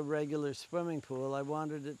like a regular swimming pool. I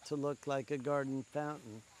wanted it to look like a garden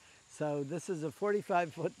fountain. So this is a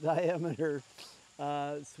 45-foot diameter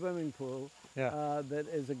swimming pool that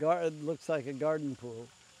is looks like a garden pool,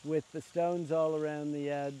 with the stones all around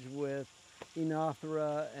the edge, with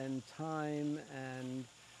enothera and thyme and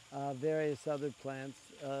various other plants.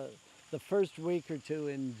 The first week or two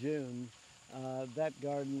in June, that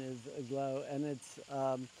garden is aglow, and it's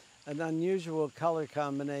an unusual color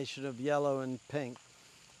combination of yellow and pink.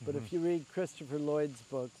 But if you read Christopher Lloyd's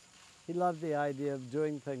books, he loved the idea of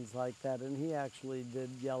doing things like that, and he actually did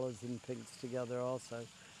yellows and pinks together also.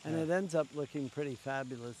 And it ends up looking pretty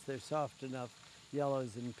fabulous. They're soft enough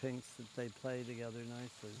yellows and pinks that they play together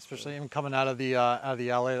nicely. Especially even coming out of the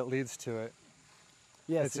alley that leads to it.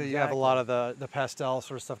 Yes, exactly. exactly. You have a lot of the pastel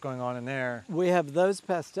sort of stuff going on in there. We have those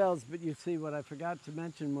pastels, but you see what I forgot to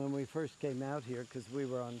mention when we first came out here, because we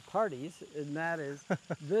were on parties, and that is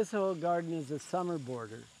this whole garden is a summer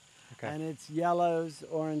border. And it's yellows,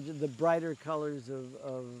 orange, the brighter colors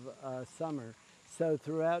of summer. So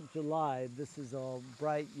throughout July, this is all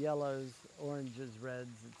bright yellows, oranges, reds,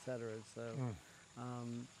 etc. So,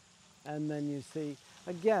 and then you see,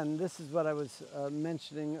 again, this is what I was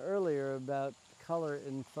mentioning earlier about color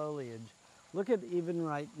in foliage. Look at even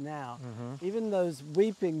right now, even those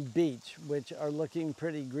weeping beech, which are looking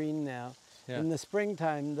pretty green now, Yeah. In the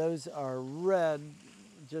springtime, those are red,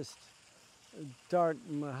 just dark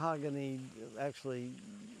mahogany. Actually,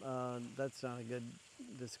 that's not a good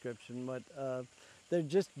description, but they're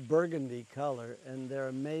just burgundy color, and they're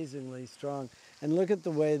amazingly strong. And look at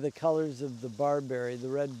the way the colors of the barberry, the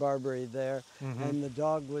red barberry there, and the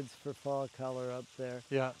dogwoods for fall color up there,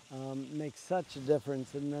 Yeah. make such a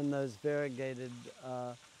difference. And then those variegated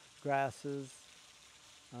grasses.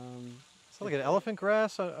 It's like an elephant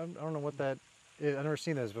grass. I don't know what that is. I've never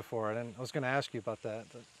seen those before. I was going to ask you about that.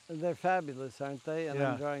 But They're fabulous, aren't they? And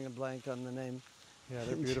Yeah. I'm drawing a blank on the name. yeah,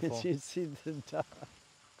 they're beautiful. You see the dog.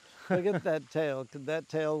 Look at that tail. Could that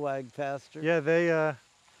tail wag faster? Yeah, they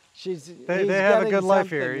He's have a getting good life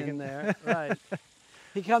here. something You in can- there, right?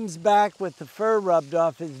 He comes back with the fur rubbed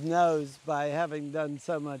off his nose by having done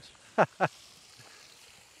so much.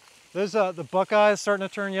 Those the buckeyes starting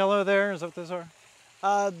to turn yellow there. Is that what those are?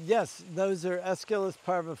 Yes, those are Aeschylus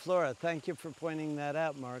parviflora. Thank you for pointing that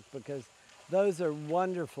out, Mark, because those are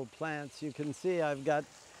wonderful plants. You can see I've got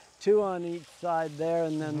two on each side there,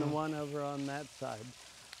 and then the one over on that side.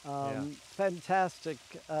 Fantastic,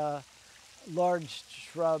 large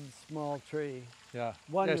shrub, small tree. Yeah.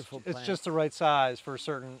 Wonderful It's plant. just the right size for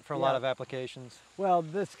a lot Yeah. of applications. Well,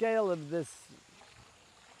 the scale of this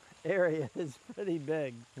area is pretty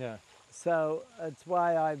big. Yeah. So that's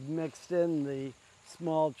why I've mixed in the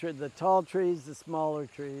the tall trees, the smaller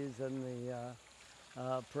trees, and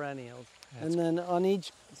the perennials. And then on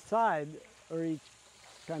each side, or each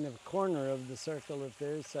kind of corner of the circle, if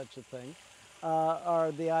there is such a thing,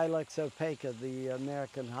 are the Ilex opaca, the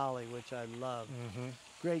American holly, which I love.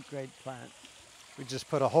 Great, great plant. We just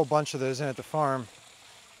put a whole bunch of those in at the farm.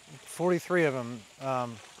 43 of them.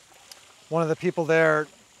 One of the people there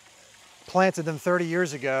planted them 30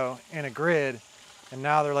 years ago in a grid, and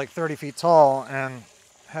now they're like 30 feet tall, and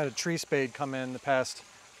had a tree spade come in the past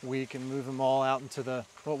week and move them all out into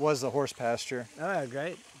what was the horse pasture. Oh,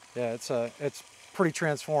 great. Yeah, it's pretty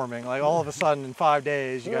transforming. Like all of a sudden in 5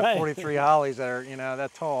 days, you got Right. 43 hollies that are,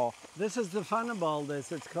 that tall. This is the fun of all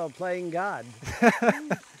this. It's called playing God.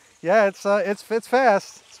 Yeah, it's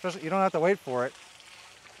fast. Especially you don't have to wait for it.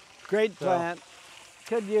 Great So- plant.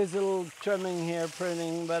 Could use a little trimming here,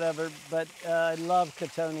 pruning, whatever, but I love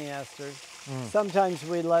cotoneaster. Sometimes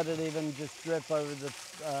we let it even just drip over the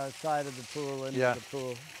side of the pool into Yeah. the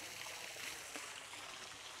pool.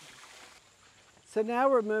 So now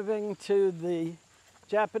we're moving to the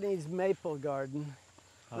Japanese maple garden.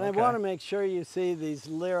 And I Okay. want to make sure you see these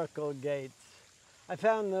lyrical gates. I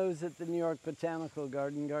found those at the New York Botanical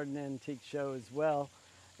Garden Antique Show as well.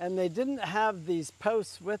 And they didn't have these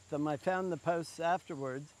posts with them. I found the posts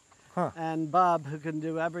afterwards. Huh. And Bob, who can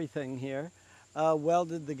do everything here,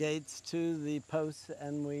 welded the gates to the posts,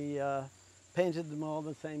 and we painted them all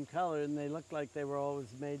the same color, and they looked like they were always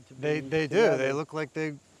made to be They do. together. They look like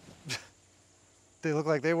they look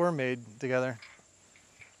like they were made together.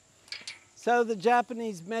 So the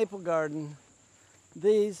Japanese maple garden,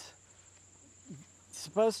 these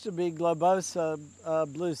supposed to be globosa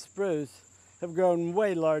blue spruce, have grown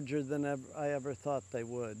way larger than I ever thought they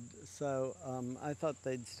would. So I thought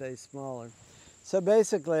they'd stay smaller. So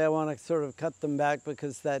basically I want to sort of cut them back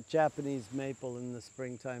because that Japanese maple in the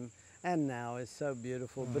springtime and now is so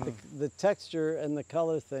beautiful. But the texture and the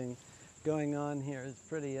color thing going on here is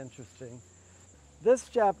pretty interesting. This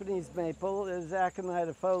Japanese maple is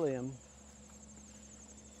aconitifolium.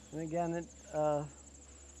 And again,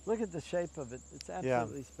 look at the shape of it. It's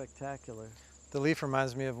absolutely spectacular. The leaf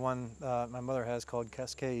reminds me of one my mother has called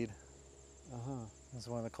Cascade. It's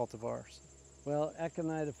one of the cultivars. Well,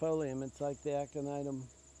 aconitifolium, it's like the aconitum.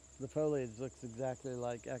 The foliage looks exactly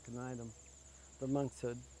like aconitum, the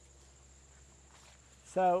monkshood.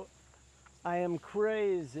 So I am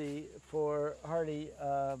crazy for hardy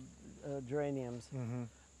geraniums.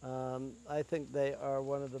 I think they are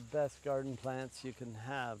one of the best garden plants you can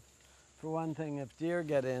have. For one thing, if deer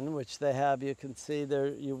get in, which they have, you can see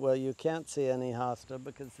you can't see any hosta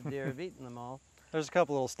because the deer have eaten them all. There's a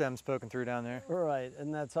couple little stems poking through down there. Right,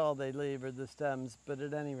 and that's all they leave are the stems. But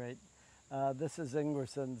at any rate, this is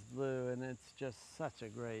Ingerson's blue, and it's just such a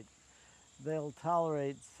great. They'll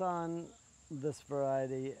tolerate sun, this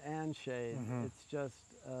variety, and shade. It's just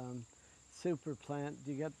super plant.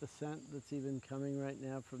 Do you get the scent that's even coming right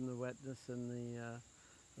now from the wetness and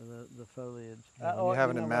the foliage? Yeah, when you have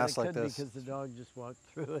it in what, mass it like could be this. because the dog just walked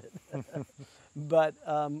through it. But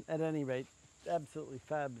at any rate, absolutely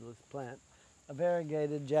fabulous plant. A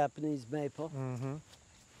variegated Japanese maple.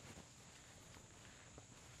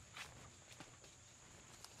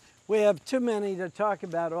 We have too many to talk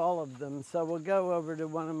about all of them, so we'll go over to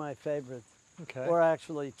one of my favorites, Okay. or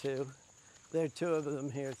actually two. There are two of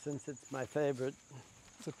them here since it's my favorite.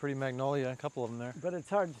 It's a pretty magnolia, a couple of them there. But it's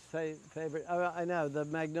hard to say favorite. I know, the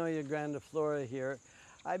Magnolia grandiflora here.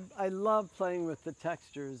 I love playing with the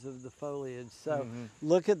textures of the foliage. So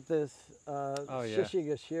look at this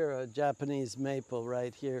Shishigashira, Japanese maple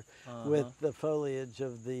right here with the foliage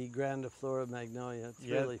of the grandiflora magnolia. It's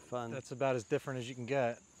really fun. That's about as different as you can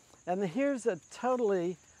get. And here's a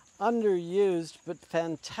totally underused but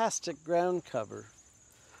fantastic ground cover.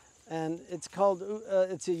 And it's called,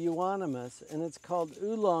 it's a euonymus, and it's called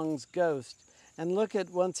Oolong's Ghost. And look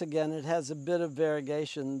at, once again, it has a bit of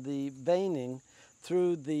variegation, the veining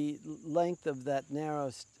through the length of that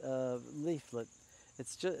narrow leaflet.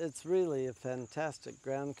 It's really a fantastic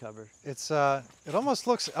ground cover. It's, it almost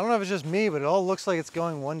looks, I don't know if it's just me, but it all looks like it's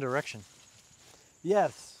going one direction.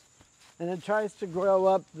 Yes. And it tries to grow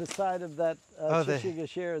up the side of that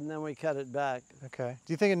Shishigashira, and then we cut it back. Okay.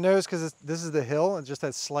 Do you think it knows because this is the hill, and just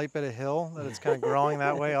that slight bit of hill, that it's kind of growing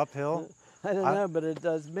that way uphill? I don't know, but it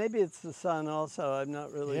does. Maybe it's the sun also. I'm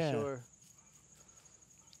not really sure.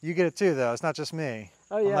 You get it too, though. It's not just me.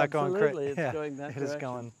 Oh, yeah, I'm not absolutely. Going it's going that direction. It is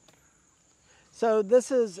going. So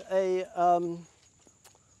this is a,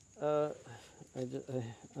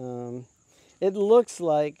 it looks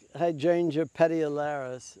like Hydrangea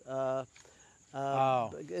petiolaris.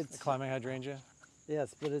 It's climbing hydrangea?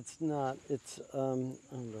 Yes, but it's not. It's, hold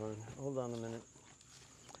on a minute.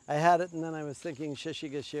 I had it and then I was thinking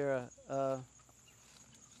Shishigashira. Oh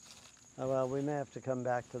well, we may have to come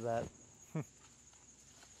back to that.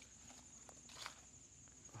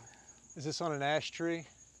 Is this on an ash tree?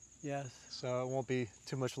 Yes. So it won't be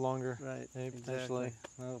too much longer. Right, maybe, potentially.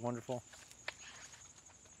 Exactly. Oh, wonderful.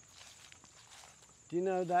 Do you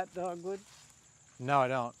know that dogwood? No, I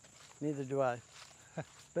don't. Neither do I.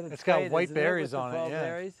 But it's got white berries on it, yeah.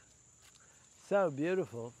 Berries? So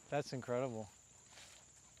beautiful. That's incredible.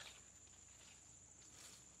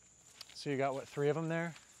 So you got, what, 3 of them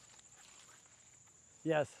there?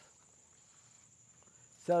 Yes.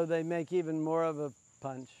 So they make even more of a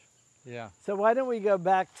punch. Yeah. So why don't we go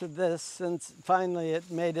back to this, since finally it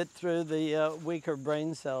made it through the weaker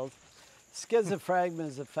brain cells. Schizophragma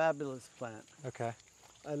is a fabulous plant. Okay.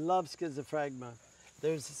 I love schizophragma.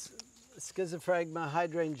 There's Schizophragma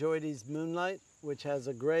hydrangioides moonlight, which has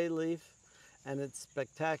a gray leaf, and it's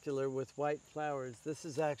spectacular with white flowers. This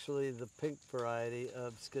is actually the pink variety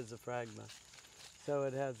of Schizophragma. So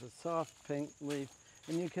it has a soft pink leaf,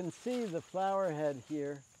 and you can see the flower head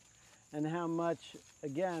here and how much,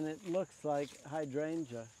 again, it looks like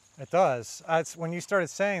hydrangea. It does. When you started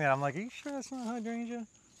saying that, I'm like, are you sure that's not hydrangea?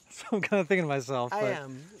 So I'm kind of thinking to myself. I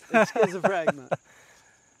am. It's Schizophragma.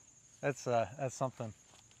 That's something.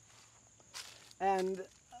 And,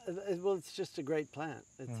 well, it's just a great plant.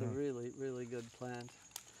 It's a really, really good plant.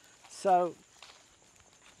 So,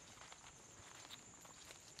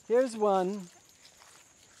 here's one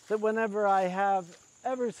that whenever I have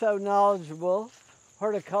ever so knowledgeable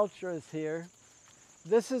horticulturists here,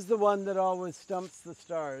 this is the one that always stumps the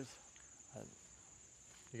stars.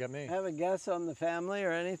 You got me. Have a guess on the family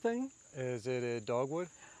or anything? Is it a dogwood?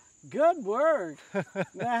 Good work.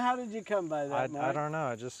 Now, how did you come by that, Mark? I don't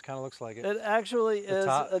know. It just kind of looks like it. It actually is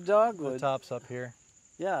a dogwood. The top's up here.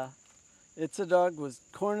 Yeah, it's a dogwood,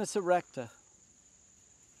 Cornus erecta.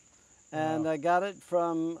 And I got it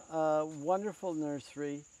from a wonderful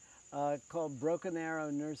nursery called Broken Arrow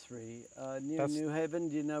Nursery near New Haven.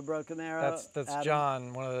 Do you know Broken Arrow? That's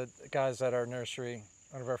John, one of the guys at our nursery,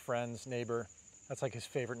 one of our friends, neighbor. That's like his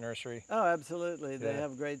favorite nursery. Oh, absolutely. They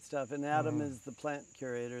have great stuff. And Adam is the plant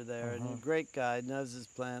curator there, and a great guy, knows his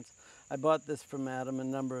plants. I bought this from Adam a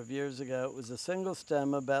number of years ago. It was a single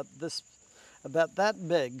stem about that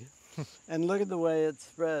big. And look at the way it's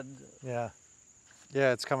spread. Yeah.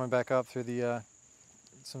 Yeah, it's coming back up through the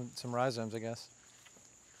some rhizomes, I guess.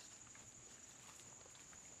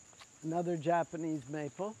 Another Japanese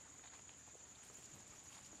maple.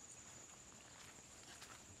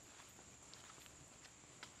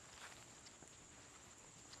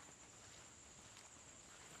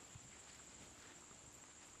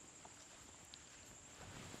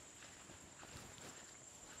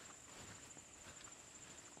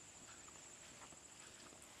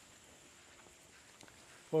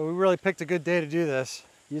 Well, we really picked a good day to do this.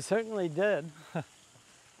 You certainly did.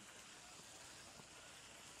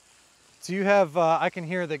 So you have, I can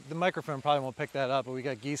hear the microphone probably won't pick that up, but we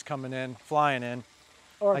got geese coming in, flying in.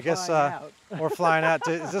 Or I guess, flying out. Or flying out.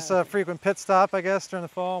 Is this a frequent pit stop, I guess, during the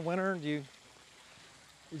fall, winter? Do you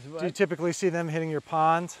typically see them hitting your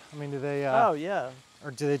pond? I mean, do they? Oh, yeah.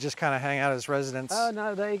 Or do they just kind of hang out as residents? Oh,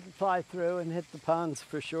 no, they fly through and hit the ponds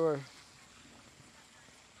for sure.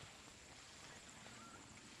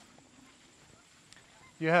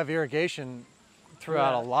 you have irrigation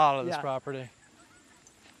throughout a lot of this property.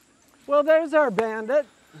 Well, there's our bandit.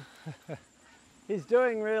 He's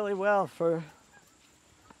doing really well for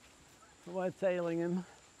what's ailing him.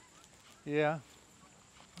 Yeah,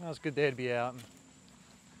 that was a good day to be out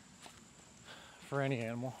for any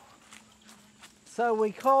animal. So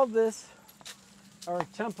we call this our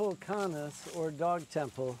Temple Canis, or dog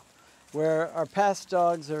temple, where our past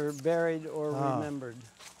dogs are buried or remembered.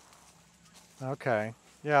 Okay.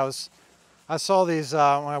 Yeah, I saw these when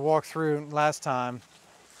I walked through last time.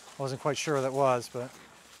 I wasn't quite sure what that was, but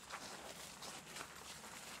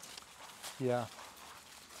yeah.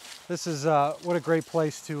 This is what a great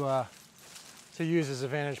place to use as a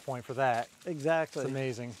vantage point for that. Exactly. It's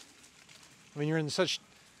amazing. I mean, you're in such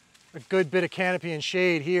a good bit of canopy and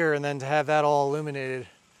shade here, and then to have that all illuminated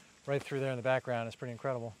right through there in the background is pretty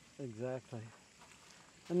incredible. Exactly.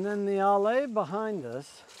 And then the allée behind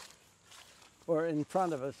us, or in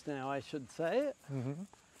front of us now, I should say,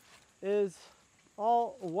 is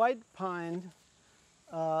all white pine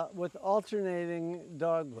with alternating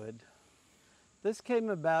dogwood. This came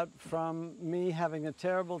about from me having a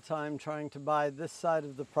terrible time trying to buy this side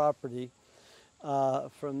of the property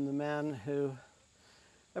from the man who,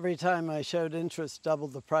 every time I showed interest,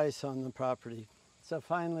 doubled the price on the property. So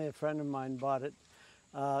finally a friend of mine bought it.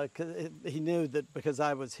 He knew that because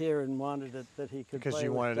I was here and wanted it, that he could Because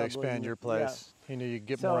you wanted to expand your place. Yeah. He knew you'd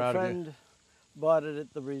get more out of it. So a friend bought it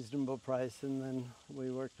at the reasonable price, and then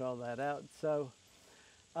we worked all that out. So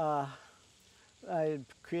I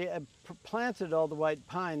planted all the white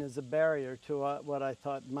pine as a barrier to what I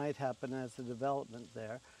thought might happen as a development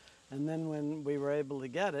there. And then when we were able to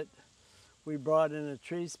get it, we brought in a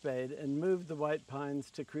tree spade and moved the white pines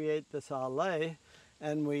to create this allée,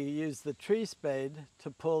 and we used the tree spade to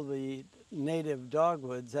pull the native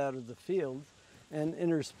dogwoods out of the field and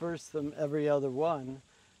intersperse them every other one,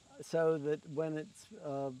 so that when it's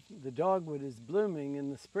the dogwood is blooming in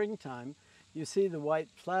the springtime, you see the white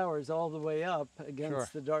flowers all the way up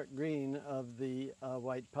against the dark green of the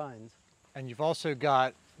white pines. And you've also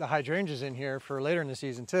got the hydrangeas in here for later in the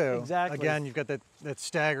season too. Exactly. Again, you've got that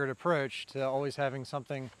staggered approach to always having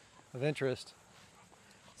something of interest.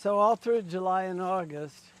 So all through July and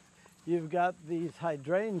August, you've got these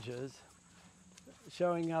hydrangeas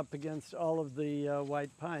showing up against all of the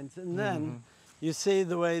white pines. And then you see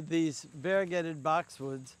the way these variegated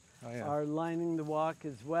boxwoods are lining the walk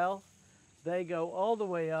as well. They go all the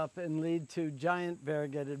way up and lead to giant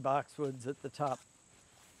variegated boxwoods at the top.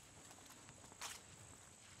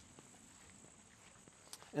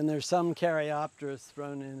 And there's some Caryopteris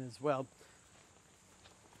thrown in as well.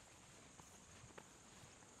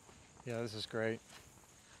 Yeah, this is great.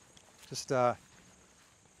 Just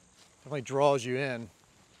definitely draws you in.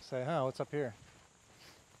 Say, oh, what's up here?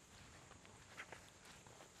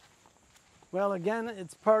 Well, again,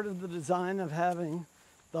 it's part of the design of having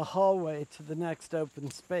the hallway to the next open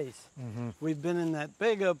space. We've been in that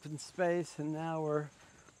big open space, and now we're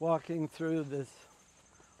walking through this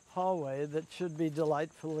hallway that should be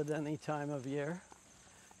delightful at any time of year.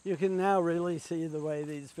 You can now really see the way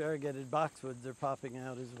these variegated boxwoods are popping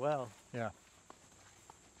out as well. Yeah.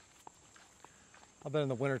 I bet in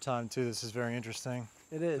the wintertime too, this is very interesting.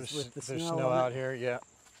 It is, with the there's snow snow out here, yeah.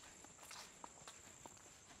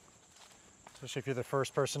 Especially if you're the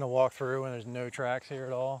first person to walk through and there's no tracks here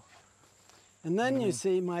at all. And then you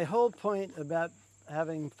see my whole point about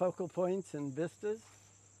having focal points and vistas.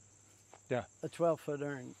 Yeah. A 12-foot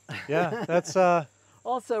urn. Yeah, that's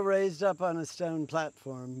also raised up on a stone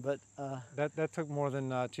platform, but that took more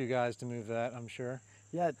than 2 guys to move that, I'm sure.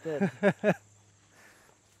 Yeah, it did.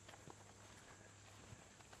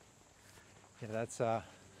 Yeah,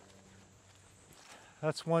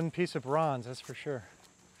 that's one piece of bronze, that's for sure.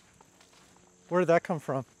 Where did that come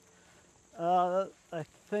from? I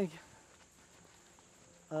think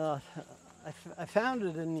I found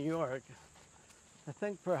it in New York. I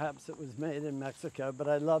think perhaps it was made in Mexico, but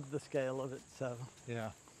I love the scale of it, so.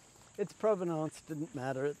 Yeah. Its provenance didn't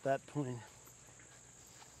matter at that point.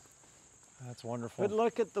 That's wonderful. But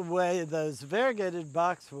look at the way those variegated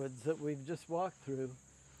boxwoods that we've just walked through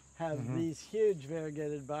have these huge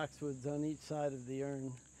variegated boxwoods on each side of the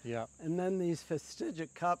urn. Yeah. And then these fastigic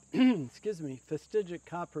fastigic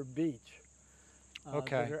copper beech.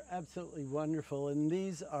 That are absolutely wonderful. And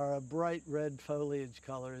these are a bright red foliage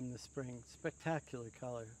color in the spring. Spectacular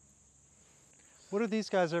color. What are these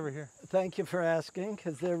guys over here? Thank you for asking,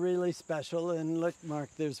 because they're really special. And look, Mark,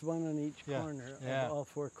 there's one on each corner of all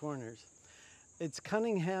 4 corners. It's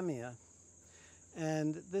Cunninghamia.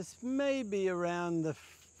 And this may be around the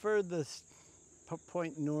furthest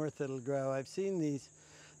point north it'll grow. I've seen these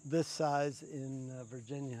this size in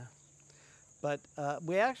Virginia. But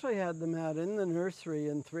we actually had them out in the nursery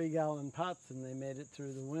in 3-gallon pots, and they made it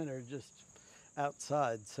through the winter just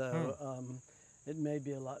outside. So it may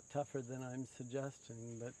be a lot tougher than I'm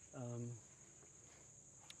suggesting, but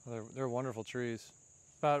Well, they're wonderful trees.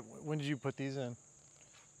 About when did you put these in?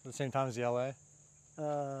 At the same time as the LA?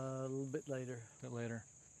 a little bit later. A bit later.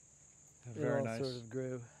 It Very all nice. sort of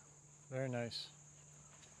grew. Very nice.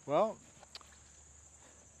 Well,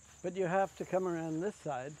 But you have to come around this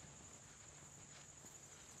side.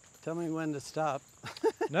 Tell me when to stop.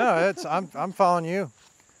 no, I'm following you.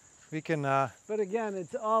 We can. But again,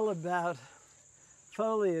 it's all about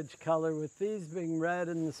foliage color, with these being red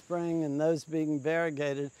in the spring and those being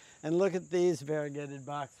variegated. And look at these variegated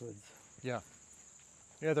boxwoods. Yeah,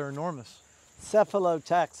 they're enormous.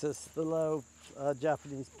 Cephalotaxis, the low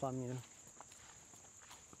Japanese plum yew.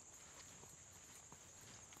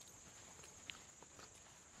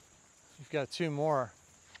 You've got 2 more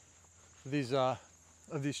of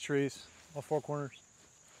these trees, all 4 corners.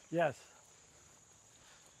 Yes.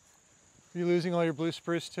 Are you losing all your blue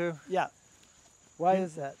spruce too? Yeah. Why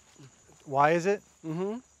is that? Why is it?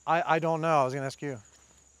 Mm-hmm. I don't know. I was gonna ask you.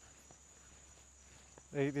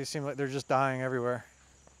 They seem like they're just dying everywhere.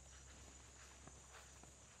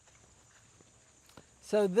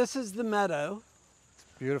 So this is the meadow,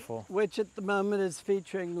 Beautiful. which at the moment is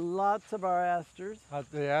featuring lots of our asters.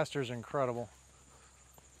 The asters are incredible.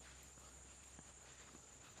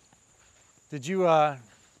 Did you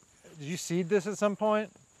seed this at some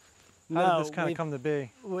point? How did this kind of come to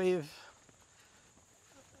be? We've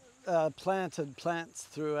planted plants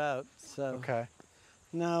throughout, so. Okay.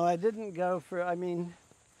 No, I didn't go for, I mean,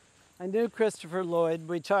 I knew Christopher Lloyd.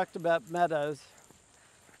 We talked about meadows,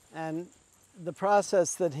 and the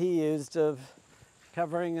process that he used of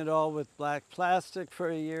covering it all with black plastic for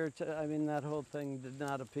a year, I mean, that whole thing did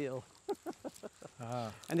not appeal.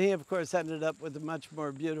 And he, of course, ended up with a much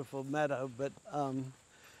more beautiful meadow, but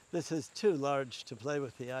this is too large to play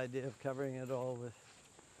with the idea of covering it all with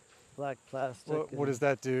black plastic. What does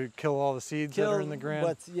that do? Kill all the seeds that are in the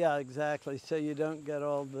ground? Yeah, exactly. So you don't get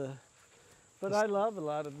all the. But I love a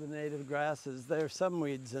lot of the native grasses. There are some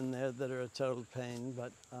weeds in there that are a total pain,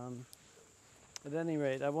 but at any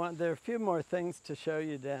rate, there are a few more things to show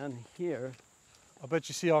you down here. I bet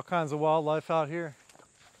you see all kinds of wildlife out here.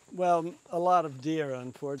 Well, a lot of deer,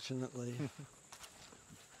 unfortunately.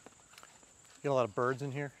 Get a lot of birds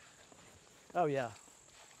in here. Oh yeah.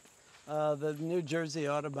 The New Jersey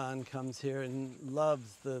Audubon comes here and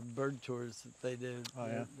loves the bird tours that they do. Oh,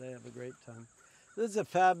 yeah? They have a great time. This is a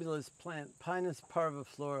fabulous plant, Pinus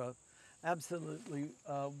parviflora. Absolutely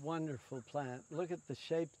wonderful plant. Look at the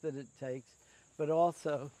shape that it takes, but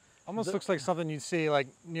also... Almost looks like something you'd see like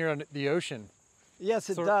near the ocean. Yes,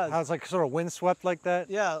 it does. How it's like sort of windswept like that?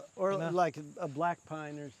 Yeah, or like a black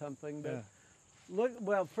pine or something. But look,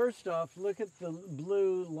 well, first off, look at the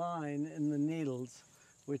blue line in the needles,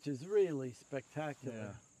 which is really spectacular.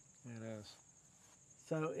 Yeah, it is.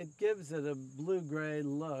 So it gives it a blue-gray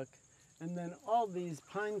look, and then all these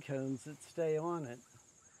pine cones that stay on it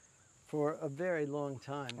for a very long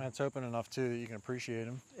time. And it's open enough too that you can appreciate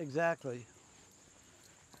them. Exactly.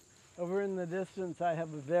 Over in the distance, I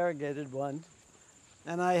have a variegated one,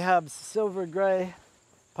 and I have silver gray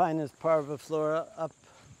Pinus parviflora up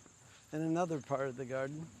in another part of the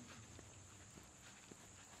garden.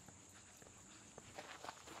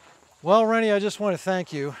 Well, Renny, I just want to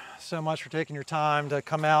thank you so much for taking your time to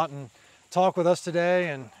come out and talk with us today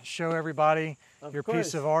and show everybody your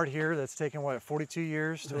piece of art here that's taken, what, 42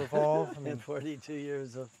 years to evolve? I mean, 42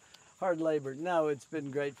 years of hard labor. No, it's been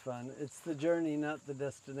great fun. It's the journey, not the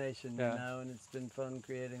destination, you know, and it's been fun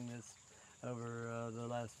creating this over the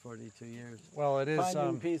last 42 years. Well, it is.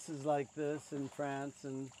 Finding pieces like this in France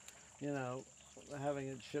and, you know, having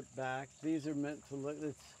it shipped back. These are meant to look,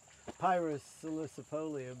 it's Pyrus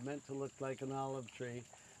salicifolia, meant to look like an olive tree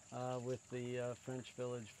with the French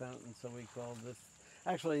village fountain, so we call this.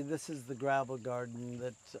 Actually, this is the gravel garden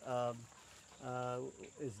that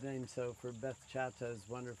is named so for Beth Chatto's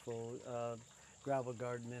wonderful gravel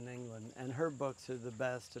garden in England. And her books are the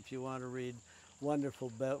best if you want to read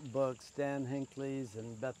wonderful books. Dan Hinckley's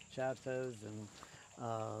and Beth Chatto's and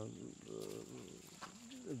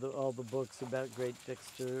all the books about Great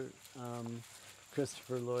Dixter,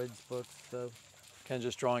 Christopher Lloyd's books. So Kind of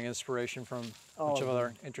just drawing inspiration from a bunch of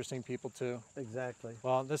other interesting people too. Exactly.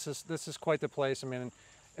 Well, this is quite the place. I mean,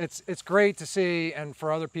 it's great to see and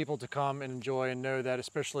for other people to come and enjoy and know that,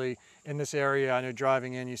 especially in this area. I know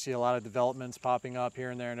driving in, you see a lot of developments popping up here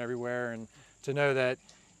and there and everywhere, and to know that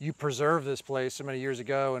you preserved this place so many years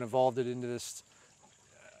ago and evolved it into this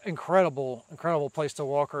incredible place to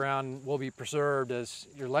walk around. Will be preserved as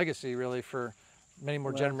your legacy, really, for many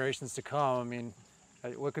more generations to come. I mean,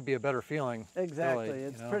 what could be a better feeling? Exactly, really,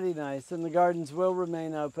 it's pretty nice, and the gardens will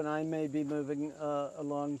remain open. I may be moving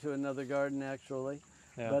along to another garden, actually,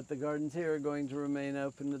 but the gardens here are going to remain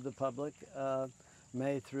open to the public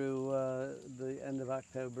May through the end of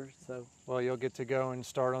October. So, well, you'll get to go and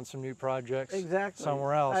start on some new projects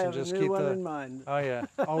somewhere I else, and have just a new keep one the in mind. oh yeah,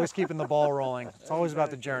 always keeping the ball rolling. It's always about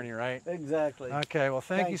the journey, right? Exactly. Okay, well,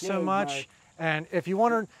 thank you so you, much. Mike. And if you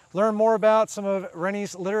want to learn more about some of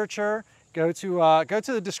Renny's literature, go to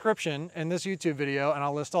the description in this YouTube video, and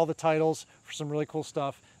I'll list all the titles for some really cool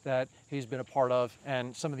stuff that he's been a part of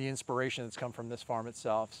and some of the inspiration that's come from this farm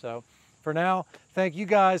itself. So for now, thank you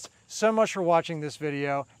guys so much for watching this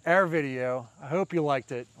video, our video. I hope you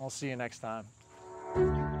liked it. I'll see you next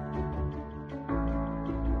time.